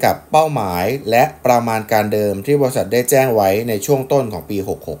เคียงกับเป้าหมายและประมาณการเดิมที่บริษัทได้แจ้งไว้ในช่วงต้นของปี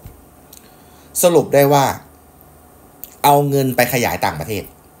 66 สรุปได้ว่าเอาเงินไปขยายต่างประเทศ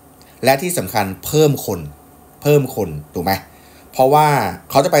และที่สำคัญเพิ่มคนถูกไหมเพราะว่า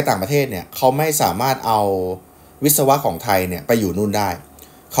เขาจะไปต่างประเทศเนี่ยเขาไม่สามารถเอาวิศวะของไทยเนี่ยไปอยู่นู่นได้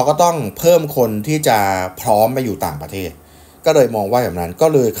เขาก็ต้องเพิ่มคนที่จะพร้อมไปอยู่ต่างประเทศก็เลยมองว่าแบบนั้นก็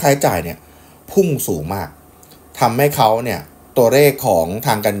เลยค่าใช้จ่ายเนี่ยพุ่งสูงมากทำให้เขาเนี่ยตัวเลขของท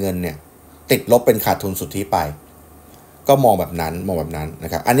างการเงินเนี่ยติดลบเป็นขาดทุนสุทธิไปก็มองแบบนั้นน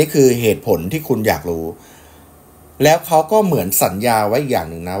ะครับอันนี้คือเหตุผลที่คุณอยากรู้แล้วเขาก็เหมือนสัญญาไว้อย่าง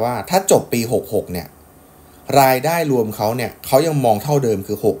หนึ่งนะว่าถ้าจบปี 66 เนี่ยรายได้รวมเขาเนี่ยเขายังมองเท่าเดิม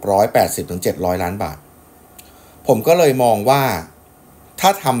คือ 680-700 ล้านบาทผมก็เลยมองว่าถ้า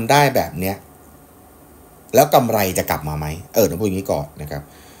ทำได้แบบเนี้ยแล้วกำไรจะกลับมาไหมต้องพูดอย่างนี้ก่อนนะครับ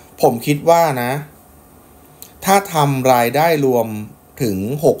ผมคิดว่านะถ้าทำรายได้รวมถึง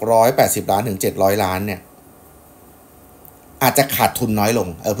680ล้านถึง700ล้านเนี่ยอาจจะขาดทุนน้อยลง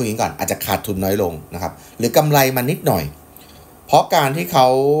พูดอย่างนี้ก่อนอาจจะขาดทุนน้อยลงนะครับหรือกำไรมันนิดหน่อยเพราะการที่เขา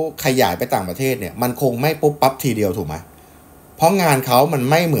ขยายไปต่างประเทศเนี่ยมันคงไม่ปุ๊บปั๊บทีเดียวถูกไหมเพราะงานเขามัน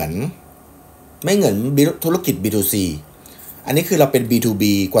ไม่เหมือนธุรกิจ B2C อันนี้คือเราเป็น B2B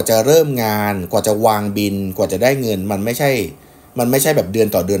กว่าจะเริ่มงานกว่าจะวางบินกว่าจะได้เงินมันไม่ใช่แบบเดือน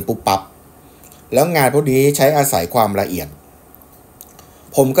ต่อเดือนปุ๊บปั๊บแล้วงานพวกนี้ใช้อาศัยความละเอียด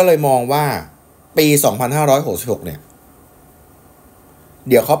ผมก็เลยมองว่าปี 2566 เนี่ย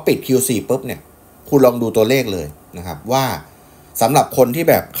เดี๋ยวเขาปิด Q4 ปุ๊บเนี่ยคุณลองดูตัวเลขเลยนะครับว่าสำหรับคนที่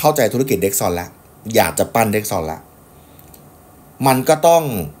แบบเข้าใจธุรกิจ Dexon แล้วอยากจะปั้น Dexon แล้วมันก็ต้อง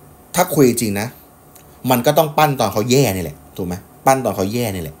ถ้าคุยจริงนะมันก็ต้องปั้นตอนเขาแย่นี่แหละถูกไหมปั้นตอนเขาแย่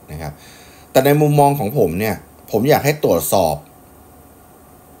นี่แหละนะครับแต่ในมุมมองของผมเนี่ยผมอยากให้ตรวจสอบ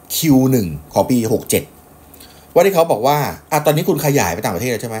Q1 ของปี 67ว่าที่เขาบอกว่าตอนนี้คุณขยายไปต่างประเท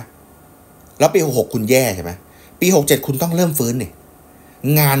ศแล้วใช่ไหมแล้วปี 66 คุณแย่ใช่ไหมปี 67 คุณต้องเริ่มฟื้นนี่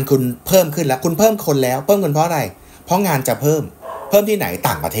งานคุณเพิ่มขึ้นแล้วคุณเพิ่มคนแล้วเพิ่มคนเพราะอะไรเพราะงานจะเพิ่มที่ไหน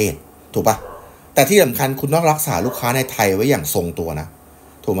ต่างประเทศถูกปะแต่ที่สำคัญคุณต้องรักษาลูกค้าในไทยไว้อย่างทรงตัวนะ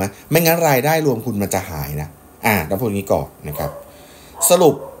ถูกไหมไม่งั้นรายได้รวมคุณมันจะหายนะต้องพูดงี้ก่อนนะครับสรุ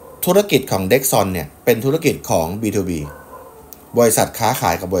ปธุรกิจของ Dexon เนี่ยเป็นธุรกิจของ B2B บริษัทค้าข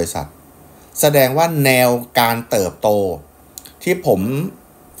ายกับบริษัทแสดงว่าแนวการเติบโตที่ผม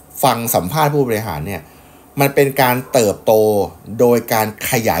ฟังสัมภาษณ์ผู้บริหารเนี่ยมันเป็นการเติบโตโดยการ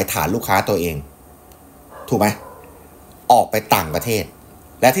ขยายฐานลูกค้าตัวเองถูกไหมออกไปต่างประเทศ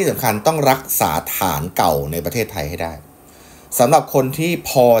และที่สำคัญต้องรักษาฐานเก่าในประเทศไทยให้ได้สำหรับคนที่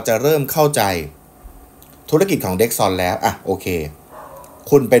พอจะเริ่มเข้าใจธุรกิจของ Dexon แล้วโอเค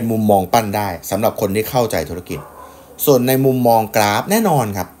คุณเป็นมุมมองปั้นได้สำหรับคนที่เข้าใจธุรกิจส่วนในมุมมองกราฟแน่นอน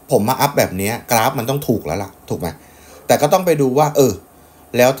ครับผมมาอัพแบบนี้กราฟมันต้องถูกแล้วล่ะถูกไหมแต่ก็ต้องไปดูว่า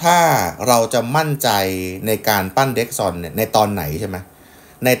แล้วถ้าเราจะมั่นใจในการปั้น Dexon เนี่ยในตอนไหนใช่ไหม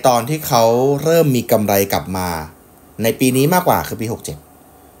ในตอนที่เขาเริ่มมีกำไรกลับมาในปีนี้มากกว่าคือปี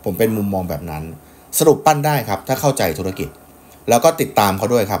 67ผมเป็นมุมมองแบบนั้นสรุปปั้นได้ครับถ้าเข้าใจธุรกิจแล้วก็ติดตามเขา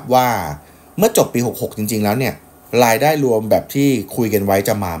ด้วยครับว่าเมื่อจบปี 66 จริงๆแล้วเนี่ยรายได้รวมแบบที่คุยกันไว้จ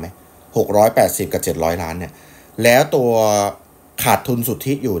ะมาไหม680กับ700ล้านเนี่ยแล้วตัวขาดทุนสุท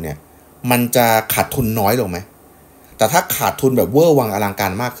ธิอยู่เนี่ยมันจะขาดทุนน้อยลงไหมแต่ถ้าขาดทุนแบบเวอร์วังอลังกา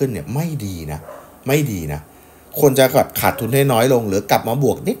รมากขึ้นเนี่ยไม่ดีนะควรจะแบบขาดทุนให้น้อยลงหรือกลับมาบ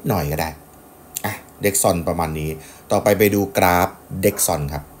วกนิดหน่อยก็ได้Dexon ประมาณนี้ต่อไปดูกราฟ Dexon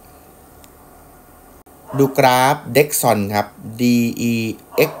ครับดูกราฟ Dexon ครับ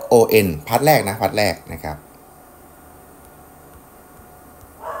DEXON พาร์ทแรกนะครับ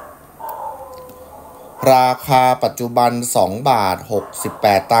ราคาปัจจุบัน2บาท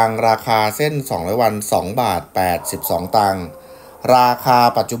68ตังค์ราคาเส้น200วัน2บาท82ตังค์ราคา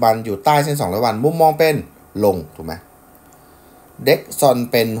ปัจจุบันอยู่ใต้เส้น200วันมุมมองเป็นลงถูกไหมDexon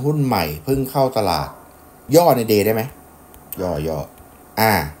เป็นหุ้นใหม่เพิ่งเข้าตลาดย่อในเดย์ได้ไหมย่อ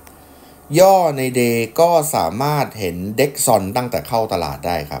ย่อในเดย์ก็สามารถเห็น Dexon ตั้งแต่เข้าตลาดไ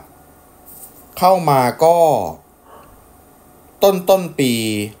ด้ครับเข้ามาก็ต้นปี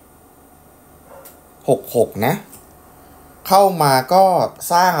66นะเข้ามาก็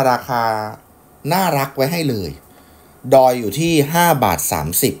สร้างราคาน่ารักไว้ให้เลยดอยอยู่ที่5บาท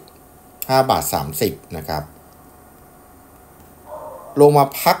30นะครับลงมา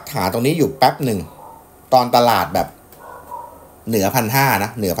พักฐานตรงนี้อยู่แป๊บหนึ่งตอนตลาดแบบเหนือ1,500น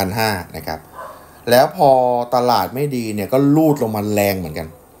ะเหนือ1,500นะครับแล้วพอตลาดไม่ดีเนี่ยก็ลูดลงมาแรงเหมือนกัน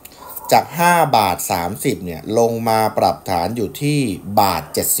จาก5บาท30เนี่ยลงมาปรับฐานอยู่ที่บาท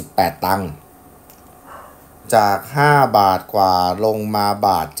78ตังค์จาก5บาทกว่าลงมาบ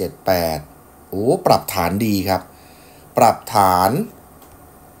าท78โอ้ปรับฐานดีครับปรับฐาน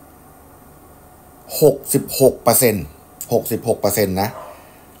66%นะ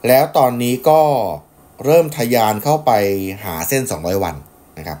แล้วตอนนี้ก็เริ่มทะยานเข้าไปหาเส้น200วัน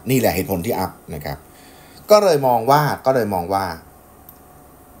นะครับนี่แหละเหตุผลที่อัพนะครับก็เลยมองว่า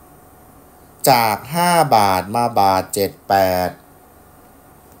จาก5บาทมาบาท78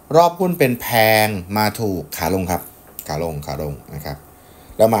รอบหุ้นเป็นแพงมาถูกขาลงครับขาลงนะครับ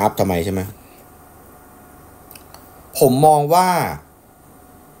แล้วมาอัพทำไมใช่ไหมผมมองว่า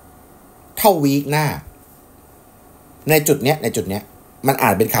ถ้าวีคหน้าในจุดเนี้ยมันอา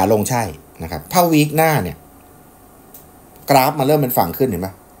จเป็นขาลงใช่นะครับถ้าวีคหน้าเนี่ยกราฟมันเริ่มเป็นฝั่งขึ้นเห็นไหม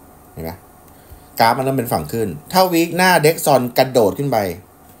กราฟมันเริ่มเป็นฝั่งขึ้นถ้าวีคหน้าDexonกระโดดขึ้นไป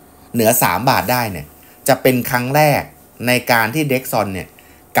เหนือ3บาทได้เนี่ยจะเป็นครั้งแรกในการที่Dexonเนี่ย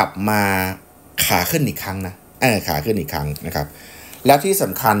กลับมาขาขึ้นอีกครั้งนะขาขึ้นอีกครั้งนะครับแล้วที่ส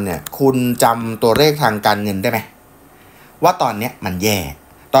ำคัญเนี่ยคุณจำตัวเลขทางการเงินได้ไหมว่าตอนนี้มันแย่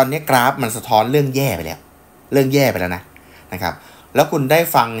ตอนนี้กราฟมันสะท้อนเรื่องแย่ไปแล้วนะครับแล้วคุณได้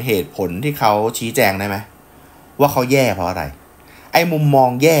ฟังเหตุผลที่เขาชี้แจงได้ไหมว่าเขาแย่เพราะอะไรไอ้มุมมอง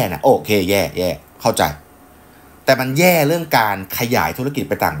แย่นะโอเคแย่เข้าใจแต่มันแย่เรื่องการขยายธุรกิจ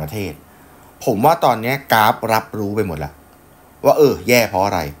ไปต่างประเทศผมว่าตอนนี้กราฟรับรู้ไปหมดแล้วว่าแย่เพราะอ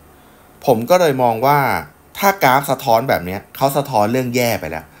ะไรผมก็เลยมองว่าถ้ากราฟสะท้อนแบบนี้เขาสะท้อนเรื่องแย่ไป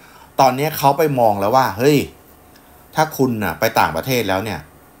แล้วตอนนี้เขาไปมองแล้วว่าเฮ้ยถ้าคุณน่ะไปต่างประเทศแล้วเนี่ย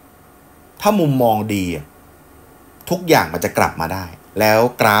ถ้ามุมมองดีทุกอย่างมันจะกลับมาได้แล้ว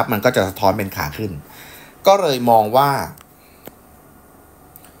กราฟมันก็จะสะท้อนเป็นขาขึ้นก็เลยมองว่า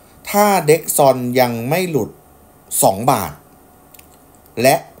ถ้าDexonยังไม่หลุด2บาทแล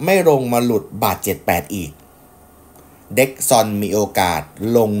ะไม่ลงมาหลุดบาท78อีกDexonมีโอกาส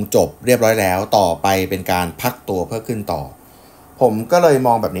ลงจบเรียบร้อยแล้วต่อไปเป็นการพักตัวเพื่อขึ้นต่อผมก็เลยม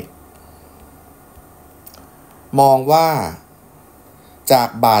องแบบนี้มองว่าจาก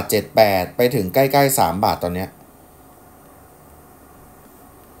บาท78ไปถึงใกล้ๆ3บาทตอนนี้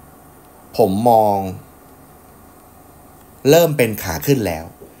ผมมองเริ่มเป็นขาขึ้นแล้ว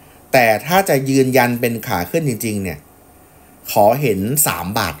แต่ถ้าจะยืนยันเป็นขาขึ้นจริงๆเนี่ยขอเห็น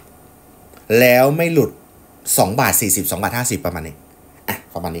3บาทแล้วไม่หลุด2บาท40 2บาท50ประมาณนี้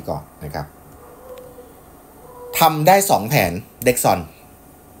ประมาณนี้ก่อนนะครับทำได้2แผนDexon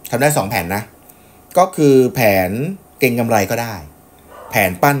ทำได้2แผนนะก็คือแผนเก็งกำไรก็ได้แผ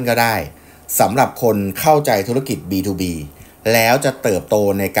นปั้นก็ได้สำหรับคนเข้าใจธุรกิจ B2B แล้วจะเติบโต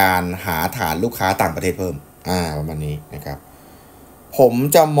ในการหาฐานลูกค้าต่างประเทศเพิ่มประมาณนี้นะครับผม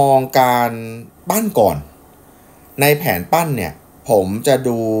จะมองการปั้นก่อนในแผนปั้นเนี่ยผมจะ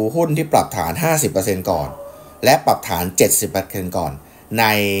ดูหุ้นที่ปรับฐาน 50% ก่อนและปรับฐาน 70% ก่อนใน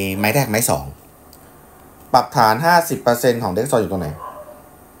ไม้แรกไม้2ปรับฐาน 50% ของ Dexon อยู่ตรงไหน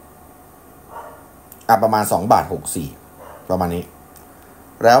ประมาณ2บาท64ประมาณนี้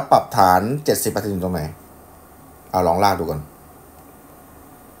แล้วปรับฐาน 70% อยู่ตรงไหนลองลากดูก่อน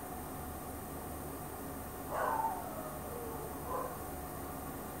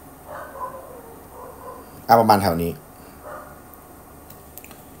ประมาณแถว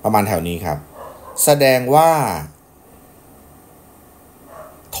นี้ครับแสดงว่า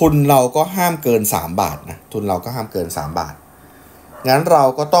ทุนเราก็ห้ามเกิน3บาทนะทุนเราก็ห้ามเกิน3บาทงั้นเรา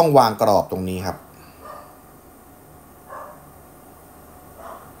ก็ต้องวางกรอบตรงนี้ครับ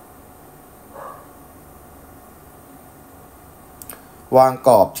วางก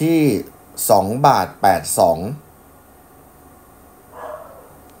รอบที่2บาท82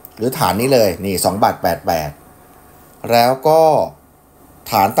หรือฐานนี้เลยนี่2บาท88แล้วก็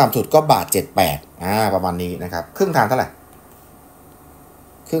ฐานต่ำสุดก็บาท78ประมาณนี้นะครับครึ่งฐานเท่าไหร่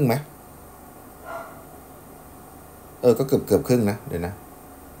ครึ่งไหม ก็เกือบครึ่งนะเดี๋ยวนะ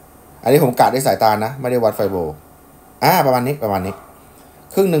อันนี้ผมกะด้วยสายตานะไม่ได้วัดไฟโบประมาณนี้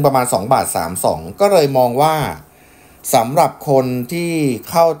ครึ่งหนึ่งประมาณ2.32 ก็เลยมองว่าสำหรับคนที่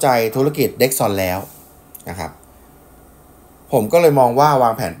เข้าใจธุรกิจ Dexon แล้วนะครับผมก็เลยมองว่าวา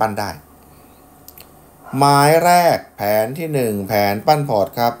งแผนปั้นได้ไม้แรกแผนที่1แผนปั้นพอร์ต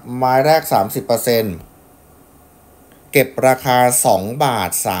ครับไม้แรก 30%เก็บราคา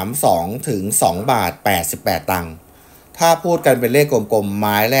2.32 ถึง2.88 ตังค์ถ้าพูดกันเป็นเลขกลมๆไ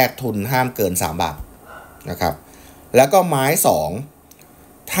ม้แรกทุนห้ามเกิน3 บาทนะครับแล้วก็ไม้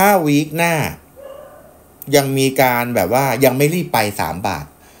2ถ้าวีคหน้ายังมีการแบบว่ายังไม่รีบไป3 บาท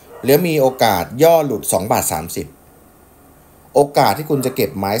แล้วมีโอกาสย่อหลุด2.30 โอกาสที่คุณจะเก็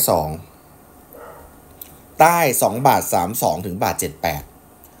บไม้2ใต้2.32 ถึง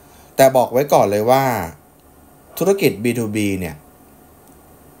1.78 แต่บอกไว้ก่อนเลยว่าธุรกิจ B2B เนี่ย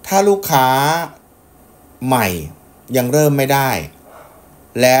ถ้าลูกค้าใหม่ยังเริ่มไม่ได้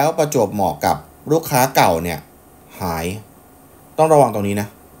แล้วประจวบเหมาะกับลูกค้าเก่าเนี่ยหายต้องระวังตรงนี้นะ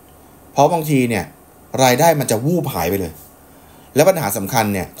เพราะบางทีเนี่ยรายได้มันจะวูบหายไปเลยแล้วปัญหาสำคัญ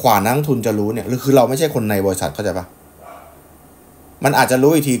เนี่ยกว่านักลงทุนจะรู้เนี่ยคือเราไม่ใช่คนในบริษัทเข้าใจปะมันอาจจะ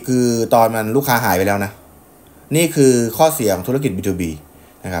รู้อีกทีคือตอนมันลูกค้าหายไปแล้วนะนี่คือข้อเสียของธุรกิจ B2B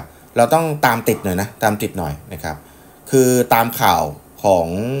นะครับเราต้องตามติดหน่อยนะครับคือตามข่าวของ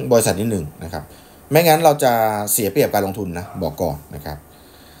บริษัทนิดหนึ่งนะครับไม่งั้นเราจะเสียเปรียบการลงทุนนะบอกก่อนนะครับ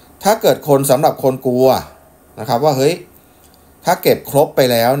ถ้าเกิดคนสำหรับคนกลัวนะครับว่าเฮ้ยถ้าเก็บครบไป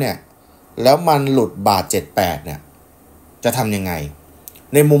แล้วเนี่ยแล้วมันหลุด1.78 เนี่ยจะทำยังไง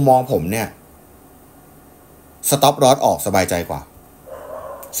ในมุมมองผมเนี่ยสต็อปลอสออกสบายใจกว่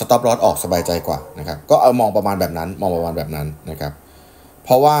านะครับก็เอามองประมาณแบบนั้นนะครับเพ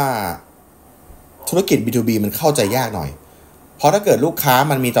ราะว่าธุรกิจ B2B มันเข้าใจยากหน่อยเพราะถ้าเกิดลูกค้า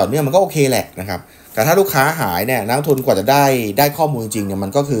มันมีต่อเนื่องมันก็โอเคแหละนะครับแต่ถ้าลูกค้าหายเนี่ยนักลงทุนกว่าจะได้ข้อมูลจริงเนี่ยมั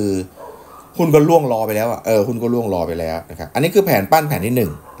นก็คือหุ้นก็ล่วงรอไปแล้วหุ้นก็ล่วงรอไปแล้วนะครับอันนี้คือแผนปั้นแผนที่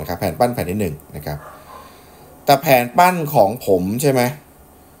1นะครับแผนปั้นแผนที่1นะครับแต่แผนปั้นของผมใช่ไหม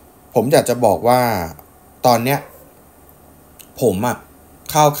ผมอยากจะบอกว่าตอนเนี้ยผม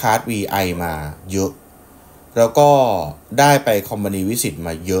เข้าคลาส VI มาเยอะแล้วก็ได้ไปคอมพานีวิสิตม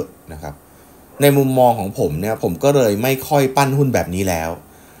าเยอะนะครับในมุมมองของผมเนี่ยผมก็เลยไม่ค่อยปั้นหุ้นแบบนี้แล้ว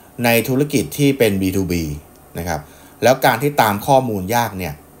ในธุรกิจที่เป็น B2B นะครับแล้วการที่ตามข้อมูลยากเนี่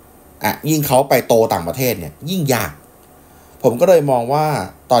ยยิ่งเขาไปโตต่างประเทศเนี่ยยิ่งยากผมก็เลยมองว่า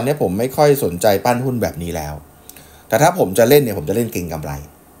ตอนนี้ผมไม่ค่อยสนใจปั้นหุ้นแบบนี้แล้วแต่ถ้าผมจะเล่นเนี่ยผมจะเล่นเก็งกำไร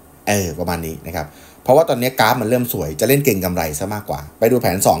ประมาณนี้นะครับเพราะว่าตอนนี้กราฟมันเริ่มสวยจะเล่นเก็งกำไรซะมากกว่าไปดูแผ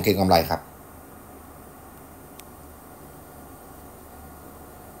น2เก็งกำไรครับ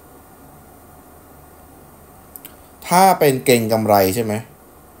ถ้าเป็นเก็งกำไรใช่ไหม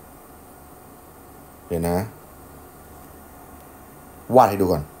เดี๋ยวนะวาดให้ดู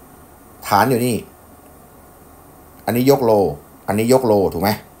ก่อนฐานอยู่นี่อันนี้ยกโลอันนี้ยกโลถูกไหม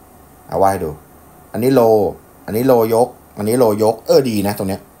วาดให้ดูอันนี้โลอันนี้โลยกอันนี้โลยกดีนะตรง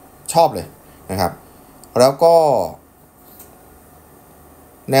เนี้ยชอบเลยนะครับแล้วก็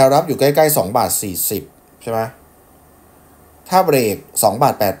แนวรับอยู่ใกล้ๆ2.40 ใช่ไหมถ้าเบรก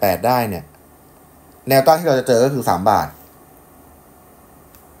2.88 ได้เนี่ยแนวต้านที่เราจะเจอก็คือ3 บาท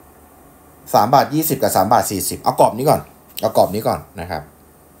3.20 กับ3.40เอากรอบนี้ก่อนนะครับ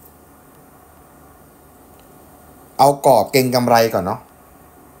เอากรอบเก็งกำไรก่อนเนาะ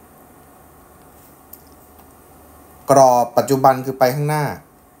กรอบปัจจุบันคือไปข้างหน้า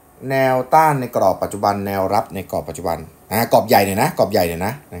แนวต้านในกรอบปัจจุบันแนวรับในกรอบปัจจุบันกรอบใหญ่เนี่ยนะค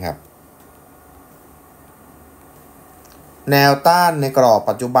รับแนวต้านในกรอบ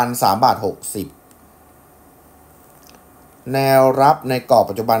ปัจจุบัน3.60 แนวรับในกรอบ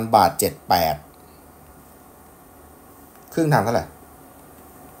ปัจจุบัน1.78 ครึ่งทางเท่าไหร่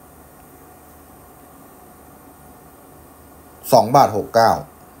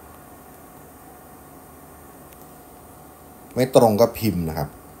2.69 ไม่ตรงก็พิมพ์นะครับ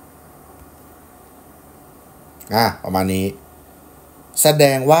ประมาณนี้แสด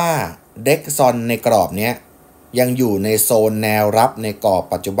งว่า Dexon ในกรอบเนี้ยยังอยู่ในโซนแนวรับในกรอบ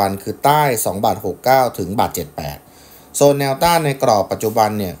ปัจจุบันคือใต้2.69 ถึง1.78 โซนแนวต้านในกรอบปัจจุบัน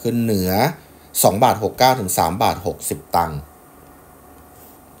เนี่ยคือเหนือ2.69 ถึง3.60 ตังค์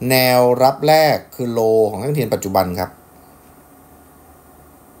แนวรับแรกคือโลของแท่งเทียนปัจจุบันครับ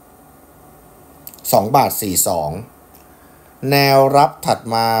2.42 แนวรับถัด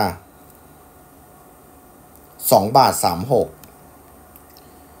มา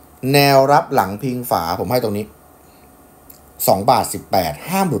2.36 แนวรับหลังพิงฝาผมให้ตรงนี้2.18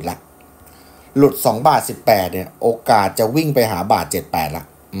 ห้ามหลุดละหลุด2.18 เนี่ยโอกาสจะวิ่งไปหา1.78 ละ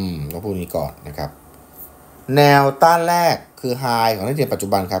ก็พูดนี้ก่อนนะครับ แนวต้านแรกคือไฮของนักเทรดปัจจุ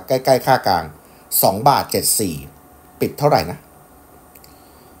บันครับใกล้ๆค่ากลาง2.74 ปิดเท่าไหร่นะ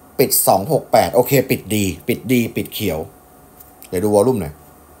ปิด268โอเคปิดดีปิดเขียวเดี๋ยวดูวอลุ่มหน่อย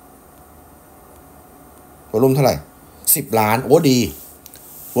วอลุ่มเท่าไหร่10 ล้านโอ้ดี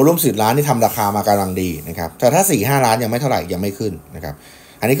วอลุ่ม10 ล้านที่ทำราคามากำลังดีนะครับแต่ถ้า 4-5 ล้านยังไม่เท่าไหร่ยังไม่ขึ้นนะครับ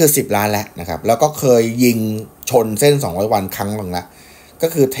อันนี้คือ10 ล้านแล้วนะครับแล้วก็เคยยิงชนเส้น200วันครั้งนึงแล้วก็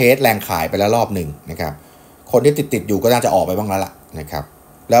คือเทสแรงขายไปแล้วรอบหนึ่งนะครับคนที่ติดอยู่ก็น่าจะออกไปบ้างแล้วล่ะนะครับ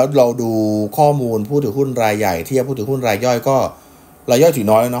แล้วเราดูข้อมูลผู้ถือหุ้นรายใหญ่ที่ผู้ถือหุ้นรายย่อยก็รายย่อยถือ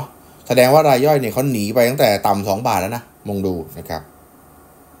น้อยแล้วเนาะแสดงว่ารายย่อยเนี่ยเขาหนีไปตั้งแต่ต่ำ2 บาทแล้วนะมองดูนะครับ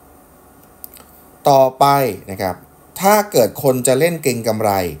ต่อไปนะครับถ้าเกิดคนจะเล่นเก็งกำไ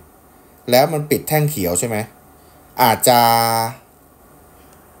รแล้วมันปิดแท่งเขียวใช่ไหมอาจจะ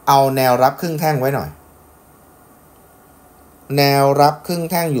เอาแนวรับครึ่งแท่งไว้หน่อยแนวรับครึ่ง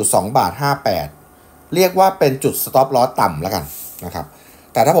แท่งอยู่2.58 เรียกว่าเป็นจุด stop loss ต่ำแล้วกันนะครับ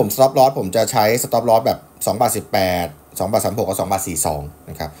แต่ถ้าผม stop loss ผมจะใช้ stop loss แบบ2.18 2.36 กับ2.42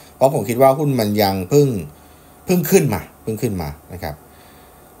 นะครับเพราะผมคิดว่าหุ้นมันยังเพิ่งขึ้นมานะครับ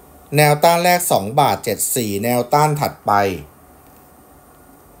แนวต้านแรก2.74 แนวต้านถัดไป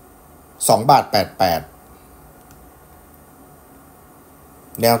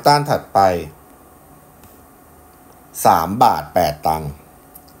2.88 แนวต้านถัดไป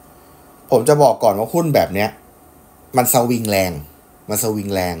3.08 ผมจะบอกก่อนว่าหุ้นแบบเนี้ยมันสวิงแรง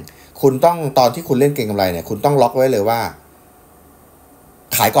คุณต้องตอนที่คุณเล่นเก็งกำไรเนี่ยคุณต้องล็อกไว้เลยว่า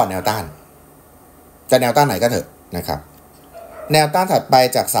ขายก่อนแนวต้านจะแนวต้านไหนก็เถอะนะครับแนวต้านถัดไป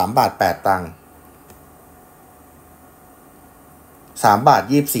จาก3.8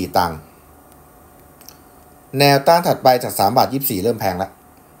 3.24 แนวต้านถัดไปจาก3.24 เริ่มแพงแล้ว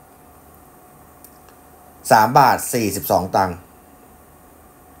3.42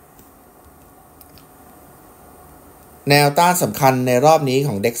 แนวต้านสำคัญในรอบนี้ข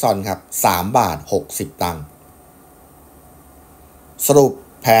อง Dexon ครับ3.60 สรุป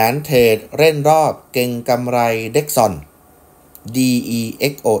แผนเทรดเล่นรอบเก็งกำไร Dexon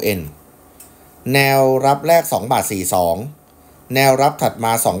DEXON แนวรับแรก2.42 แนวรับถัดม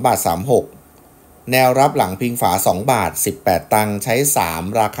า2.36 แนวรับหลังพิงฝา2.18 ใช้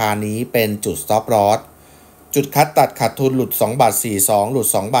3ราคานี้เป็นจุด stop loss จุดคัดตัดขาดทุนหลุด2.42 หลุด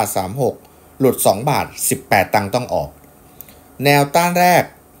2.36 หลุด2.18 ต้องออกแนวต้านแรก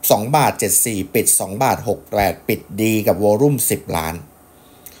2.74 ปิด2.68 ปิดดีกับวอลุ่ม10 ล้าน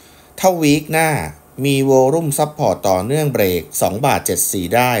ถ้าวีคหน้ามีวอลุ่มซัพพอร์ตต่อเนื่องเบรก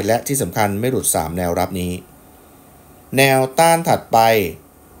2.74 ได้และที่สำคัญไม่หลุด3แนวรับนี้แนวต้านถัดไป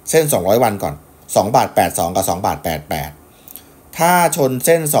เส้น200วันก่อน2.82 กับ2.88 ถ้าชนเ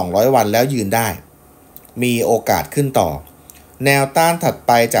ส้น200วันแล้วยืนได้มีโอกาสขึ้นต่อแนวต้านถัดไ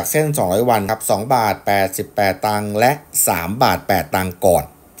ปจากเส้น200วันครับ2.88 และ3.8 ก่อน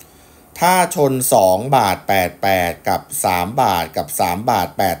ถ้าชน2.88 กับ3 กับ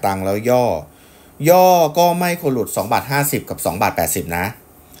3.8 แล้วย่อก็ไม่ควรหลุด2.50 กับ2.80 นะ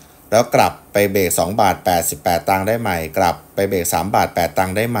แล้วกลับไปเบรก2.88 ได้ใหม่กลับไปเบรก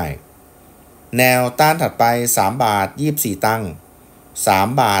3.8 ได้ใหม่แนวต้านถัดไป3.24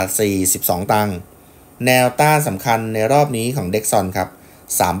 3.42 แนวต้านสำคัญในรอบนี้ของ Dexon ครับ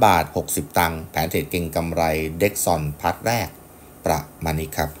3.60 แผนเทรดเก็งกำไร Dexon พัดแรกประมาณนี้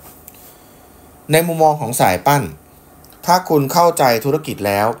ครับในมุมมองของสายปั้นถ้าคุณเข้าใจธุรกิจ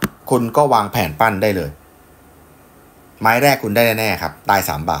แล้วคุณก็วางแผนปั้นได้เลยไม้แรกคุณได้แน่ๆครับได้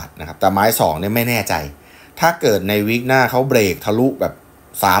3 บาทนะครับแต่ไม้2เนี่ยไม่แน่ใจถ้าเกิดในวีคหน้าเขาเบรกทะลุแบบ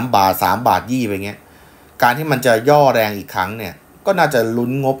3.20 ไปเงี้ยการที่มันจะย่อแรงอีกครั้งเนี่ยก็น่าจะลุ้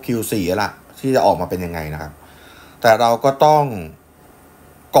นงบ Q4 แล้วล่ะที่จะออกมาเป็นยังไงนะครับแต่เราก็ต้อง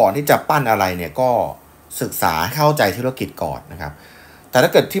ก่อนที่จะปั้นอะไรเนี่ยก็ศึกษาเข้าใจธุรกิจก่อนนะครับแต่ถ้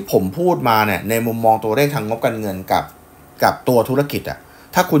าเกิดที่ผมพูดมาเนี่ยในมุมมองตัวเลขทางงบการเงินกับตัวธุรกิจอะ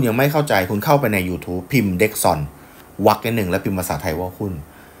ถ้าคุณยังไม่เข้าใจคุณเข้าไปใน YouTube พิมพ์ Dexon วักนิดหนึ่งแล้วพิมพ์ภาษาไทยว่าหุ้น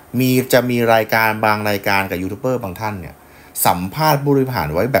จะมีรายการบางรายการกับยูทูบเบอร์บางท่านเนี่ยสัมภาษณ์ผู้บริหาร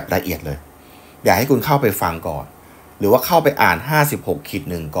ไว้แบบละเอียดเลยอยากให้คุณเข้าไปฟังก่อนหรือว่าเข้าไปอ่าน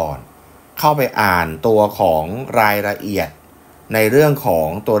 56-1 ก่อนเข้าไปอ่านตัวของรายละเอียดในเรื่องของ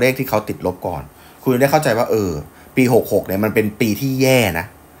ตัวเลขที่เขาติดลบก่อนคุณได้เข้าใจว่าปี66เนี่ยมันเป็นปีที่แย่นะ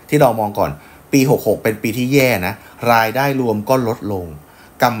ที่เรามองก่อนปี66เป็นปีที่แย่นะรายได้รวมก็ลดลง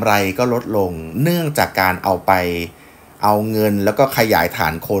กำไรก็ลดลงเนื่องจากการเอาเงินแล้วก็ขยายฐา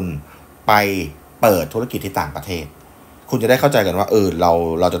นคนไปเปิดธุรกิจที่ต่างประเทศคุณจะได้เข้าใจกันว่าเ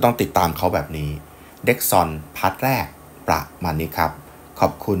ราจะต้องติดตามเขาแบบนี้ Dexon พาร์ทแรกประมาณนี้ครับขอ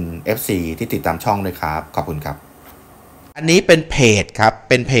บคุณ FC ที่ติดตามช่องด้วยครับขอบคุณครับอันนี้เป็นเพจครับ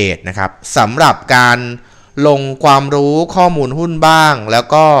เป็นเพจนะครับสำหรับการ ลงความรู้ข้อมูลหุ้นบ้างแล้ว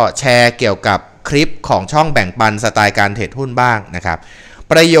ก็แชร์เกี่ยวกับคลิปของช่องแบ่งปันสไตล์การเทรดหุ้นบ้างนะครับ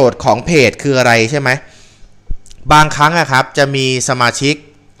ประโยชน์ของเพจคืออะไรใช่ไหมบางครั้งครับจะมีสมาชิก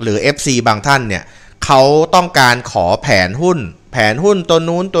หรือ FC บางท่านเนี่ยเขาต้องการขอแผนหุ้นตัว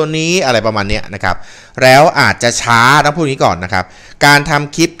นู้นตัวนี้อะไรประมาณนี้นะครับแล้วอาจจะช้าต้องพูดนี้ก่อนนะครับการท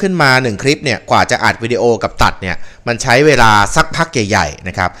ำคลิปขึ้นมา1คลิปเนี่ยกว่าจะอัดวิดีโอกับตัดเนี่ยมันใช้เวลาสักพักใหญ่ๆน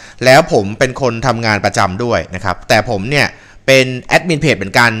ะครับแล้วผมเป็นคนทำงานประจำด้วยนะครับแต่ผมเนี่ยเป็นแอดมินเพจเหมื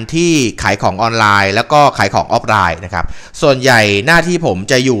อนกันที่ขายของออนไลน์แล้วก็ขายของออฟไลน์นะครับส่วนใหญ่หน้าที่ผม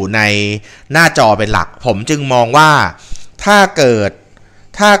จะอยู่ในหน้าจอเป็นหลักผมจึงมองว่าถ้าเกิ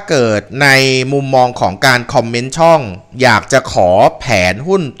ดในมุมมองของการคอมเมนต์ช่องอยากจะขอแผน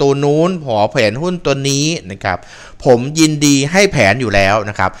หุ้นตัวนู้นขอแผนหุ้นตัวนี้นะครับผมยินดีให้แผนอยู่แล้ว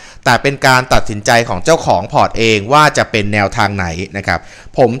นะครับแต่เป็นการตัดสินใจของเจ้าของพอร์ตเองว่าจะเป็นแนวทางไหนนะครับ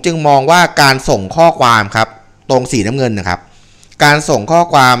ผมจึงมองว่าการส่งข้อความครับตรงสีน้ำเงินนะครับการส่งข้อ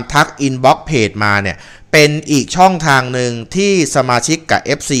ความทักอินบ็อกซ์เพจมาเนี่ยเป็นอีกช่องทางหนึ่งที่สมาชิกกับ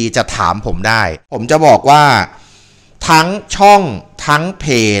FC จะถามผมได้ผมจะบอกว่าทั้งช่องทั้งเพ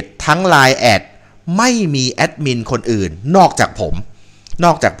จทั้ง Line แอดไม่มีแอดมินคนอื่นนอกจากผม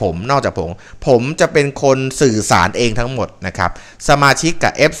ผมจะเป็นคนสื่อสารเองทั้งหมดนะครับสมาชิกกั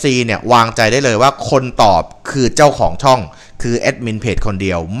บ FC เนี่ยวางใจได้เลยว่าคนตอบคือเจ้าของช่องคือแอดมินเพจคนเ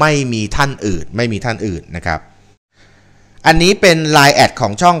ดียวไม่มีท่านอื่นนะครับอันนี้เป็น Line แอดขอ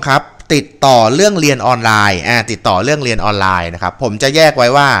งช่องครับติดต่อเรื่องเรียนออนไลน์นะครับผมจะแยกไว้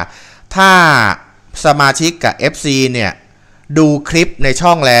ว่าถ้าสมาชิกกับ FC เนี่ยดูคลิปในช่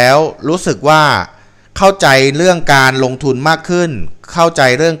องแล้วรู้สึกว่าเข้าใจเรื่องการลงทุนมากขึ้นเข้าใจ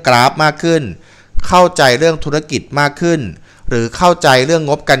เรื่องกราฟมากขึ้นเข้าใจเรื่องธุรกิจมากขึ้นหรือเข้าใจเรื่อง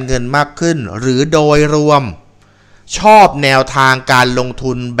งบการเงินมากขึ้นหรือโดยรวมชอบแนวทางการลง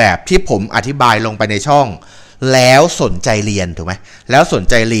ทุนแบบที่ผมอธิบายลงไปในช่องแล้วสนใจเรียนถูกไหมแล้วสน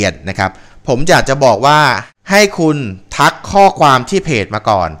ใจเรียนนะครับผมอยากจะบอกว่าให้คุณทักข้อความที่เพจมา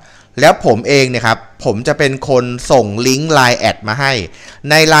ก่อนแล้วผมเองเนี่ยครับผมจะเป็นคนส่งลิงก์ Line แอดมาให้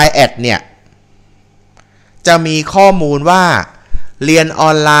ใน Line แอดเนี่ยจะมีข้อมูลว่าเรียนอ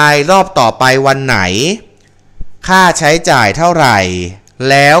อนไลน์รอบต่อไปวันไหนค่าใช้จ่ายเท่าไหร่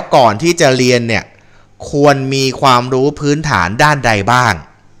แล้วก่อนที่จะเรียนเนี่ยควรมีความรู้พื้นฐานด้านใดบ้าง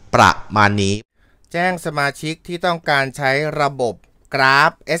ประมาณนี้แจ้งสมาชิกที่ต้องการใช้ระบบกรา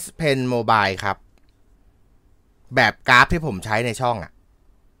ฟ S Pen Mobile ครับแบบกราฟที่ผมใช้ในช่อง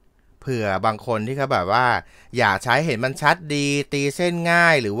เผื่อบางคนที่เขาแบบว่าอยากใช้เห็นมันชัดดีตีเส้นง่า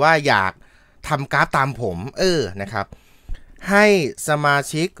ยหรือว่าอยากทำกราฟตามผมนะครับให้สมา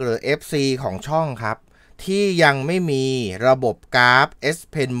ชิกหรือ FC ของช่องครับที่ยังไม่มีระบบกราฟ S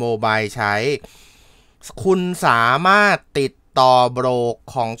Pen Mobile ใช้คุณสามารถติดต่อโบรก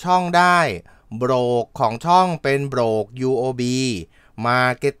ของช่องได้โบรกของช่องเป็นโบรก UOB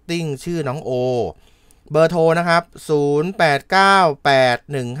Marketing ชื่อน้องโอเบอร์โทรนะครับ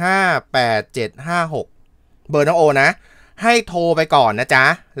0898158756เบอร์น้องโอนะให้โทรไปก่อนนะจ๊ะ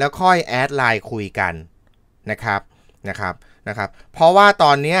แล้วค่อยแอดไลน์คุยกันนะครับเพราะว่าต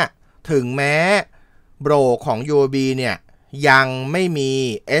อนนี้ถึงแม้โบรกของ UOB เนี่ยยังไม่มี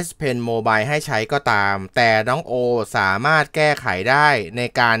S Pen Mobile ให้ใช้ก็ตามแต่น้องโอสามารถแก้ไขได้ใน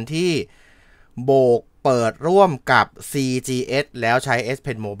การที่โบกเปิดร่วมกับ CGS แล้วใช้ S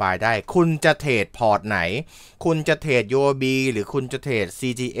Pen Mobile ได้คุณจะเทรดพอร์ตไหนคุณจะเทรด UOB หรือคุณจะเทรด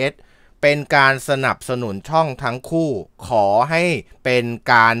CGS เป็นการสนับสนุนช่องทั้งคู่ขอให้เป็น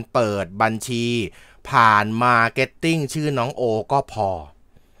การเปิดบัญชีผ่าน Marketing ชื่อน้องโอก็พอ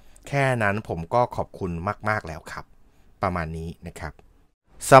แค่นั้นผมก็ขอบคุณมากๆแล้วครับประมาณนี้นะครับ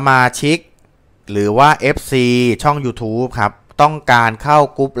สมาชิกหรือว่า FC ช่อง YouTube ครับต้องการเข้า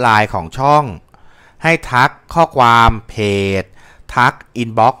กรุ๊ป LINE ของช่องให้ทักข้อความเพจทักอิน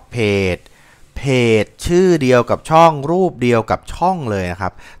บ็อกซ์เพจชื่อเดียวกับช่องรูปเดียวกับช่องเลยนะครั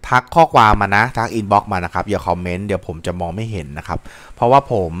บทักข้อความมานะทักอินบ็อกซ์มานะครับอย่าคอมเมนต์เดี๋ยวผมจะมองไม่เห็นนะครับเพราะว่า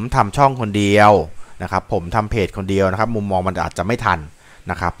ผมทำช่องคนเดียวนะครับผมทำเพจคนเดียวนะครับมุมมองมันอาจจะไม่ทัน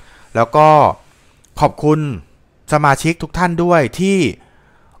นะครับแล้วก็ขอบคุณสมาชิกทุกท่านด้วยที่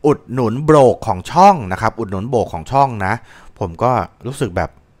อุดหนุนโบรกของช่องนะครับอุดหนุนโบรกของช่องนะผมก็รู้สึกแบบ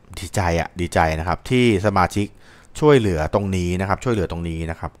ดีใจนะครับที่สมาชิกช่วยเหลือตรงนี้นะครับ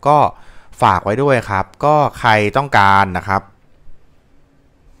ก็ฝากไว้ด้วยครับก็ใครต้องการนะครับ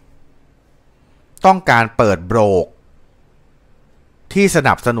ต้องการเปิดโบรกที่ส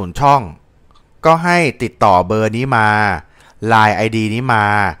นับสนุนช่องก็ให้ติดต่อเบอร์นี้มา Line ID นี้มา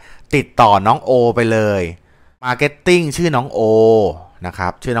ติดต่อน้องโอไปเลย Marketing ชื่อน้องโอนะครั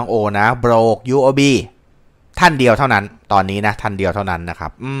บชื่อน้องโอนะโบรก UOBท่านเดียวเท่านั้นตอนนี้นะท่านเดียวเท่านั้นนะครั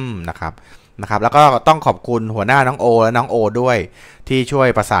บนะครับ นะครับแล้วก็ต้องขอบคุณหัวหน้าน้องโอและน้องโอด้วยที่ช่วย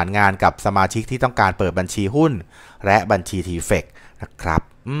ประสานงานกับสมาชิกที่ต้องการเปิดบัญชีหุ้นและบัญชีทีเฟกนะครับ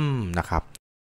นะครับ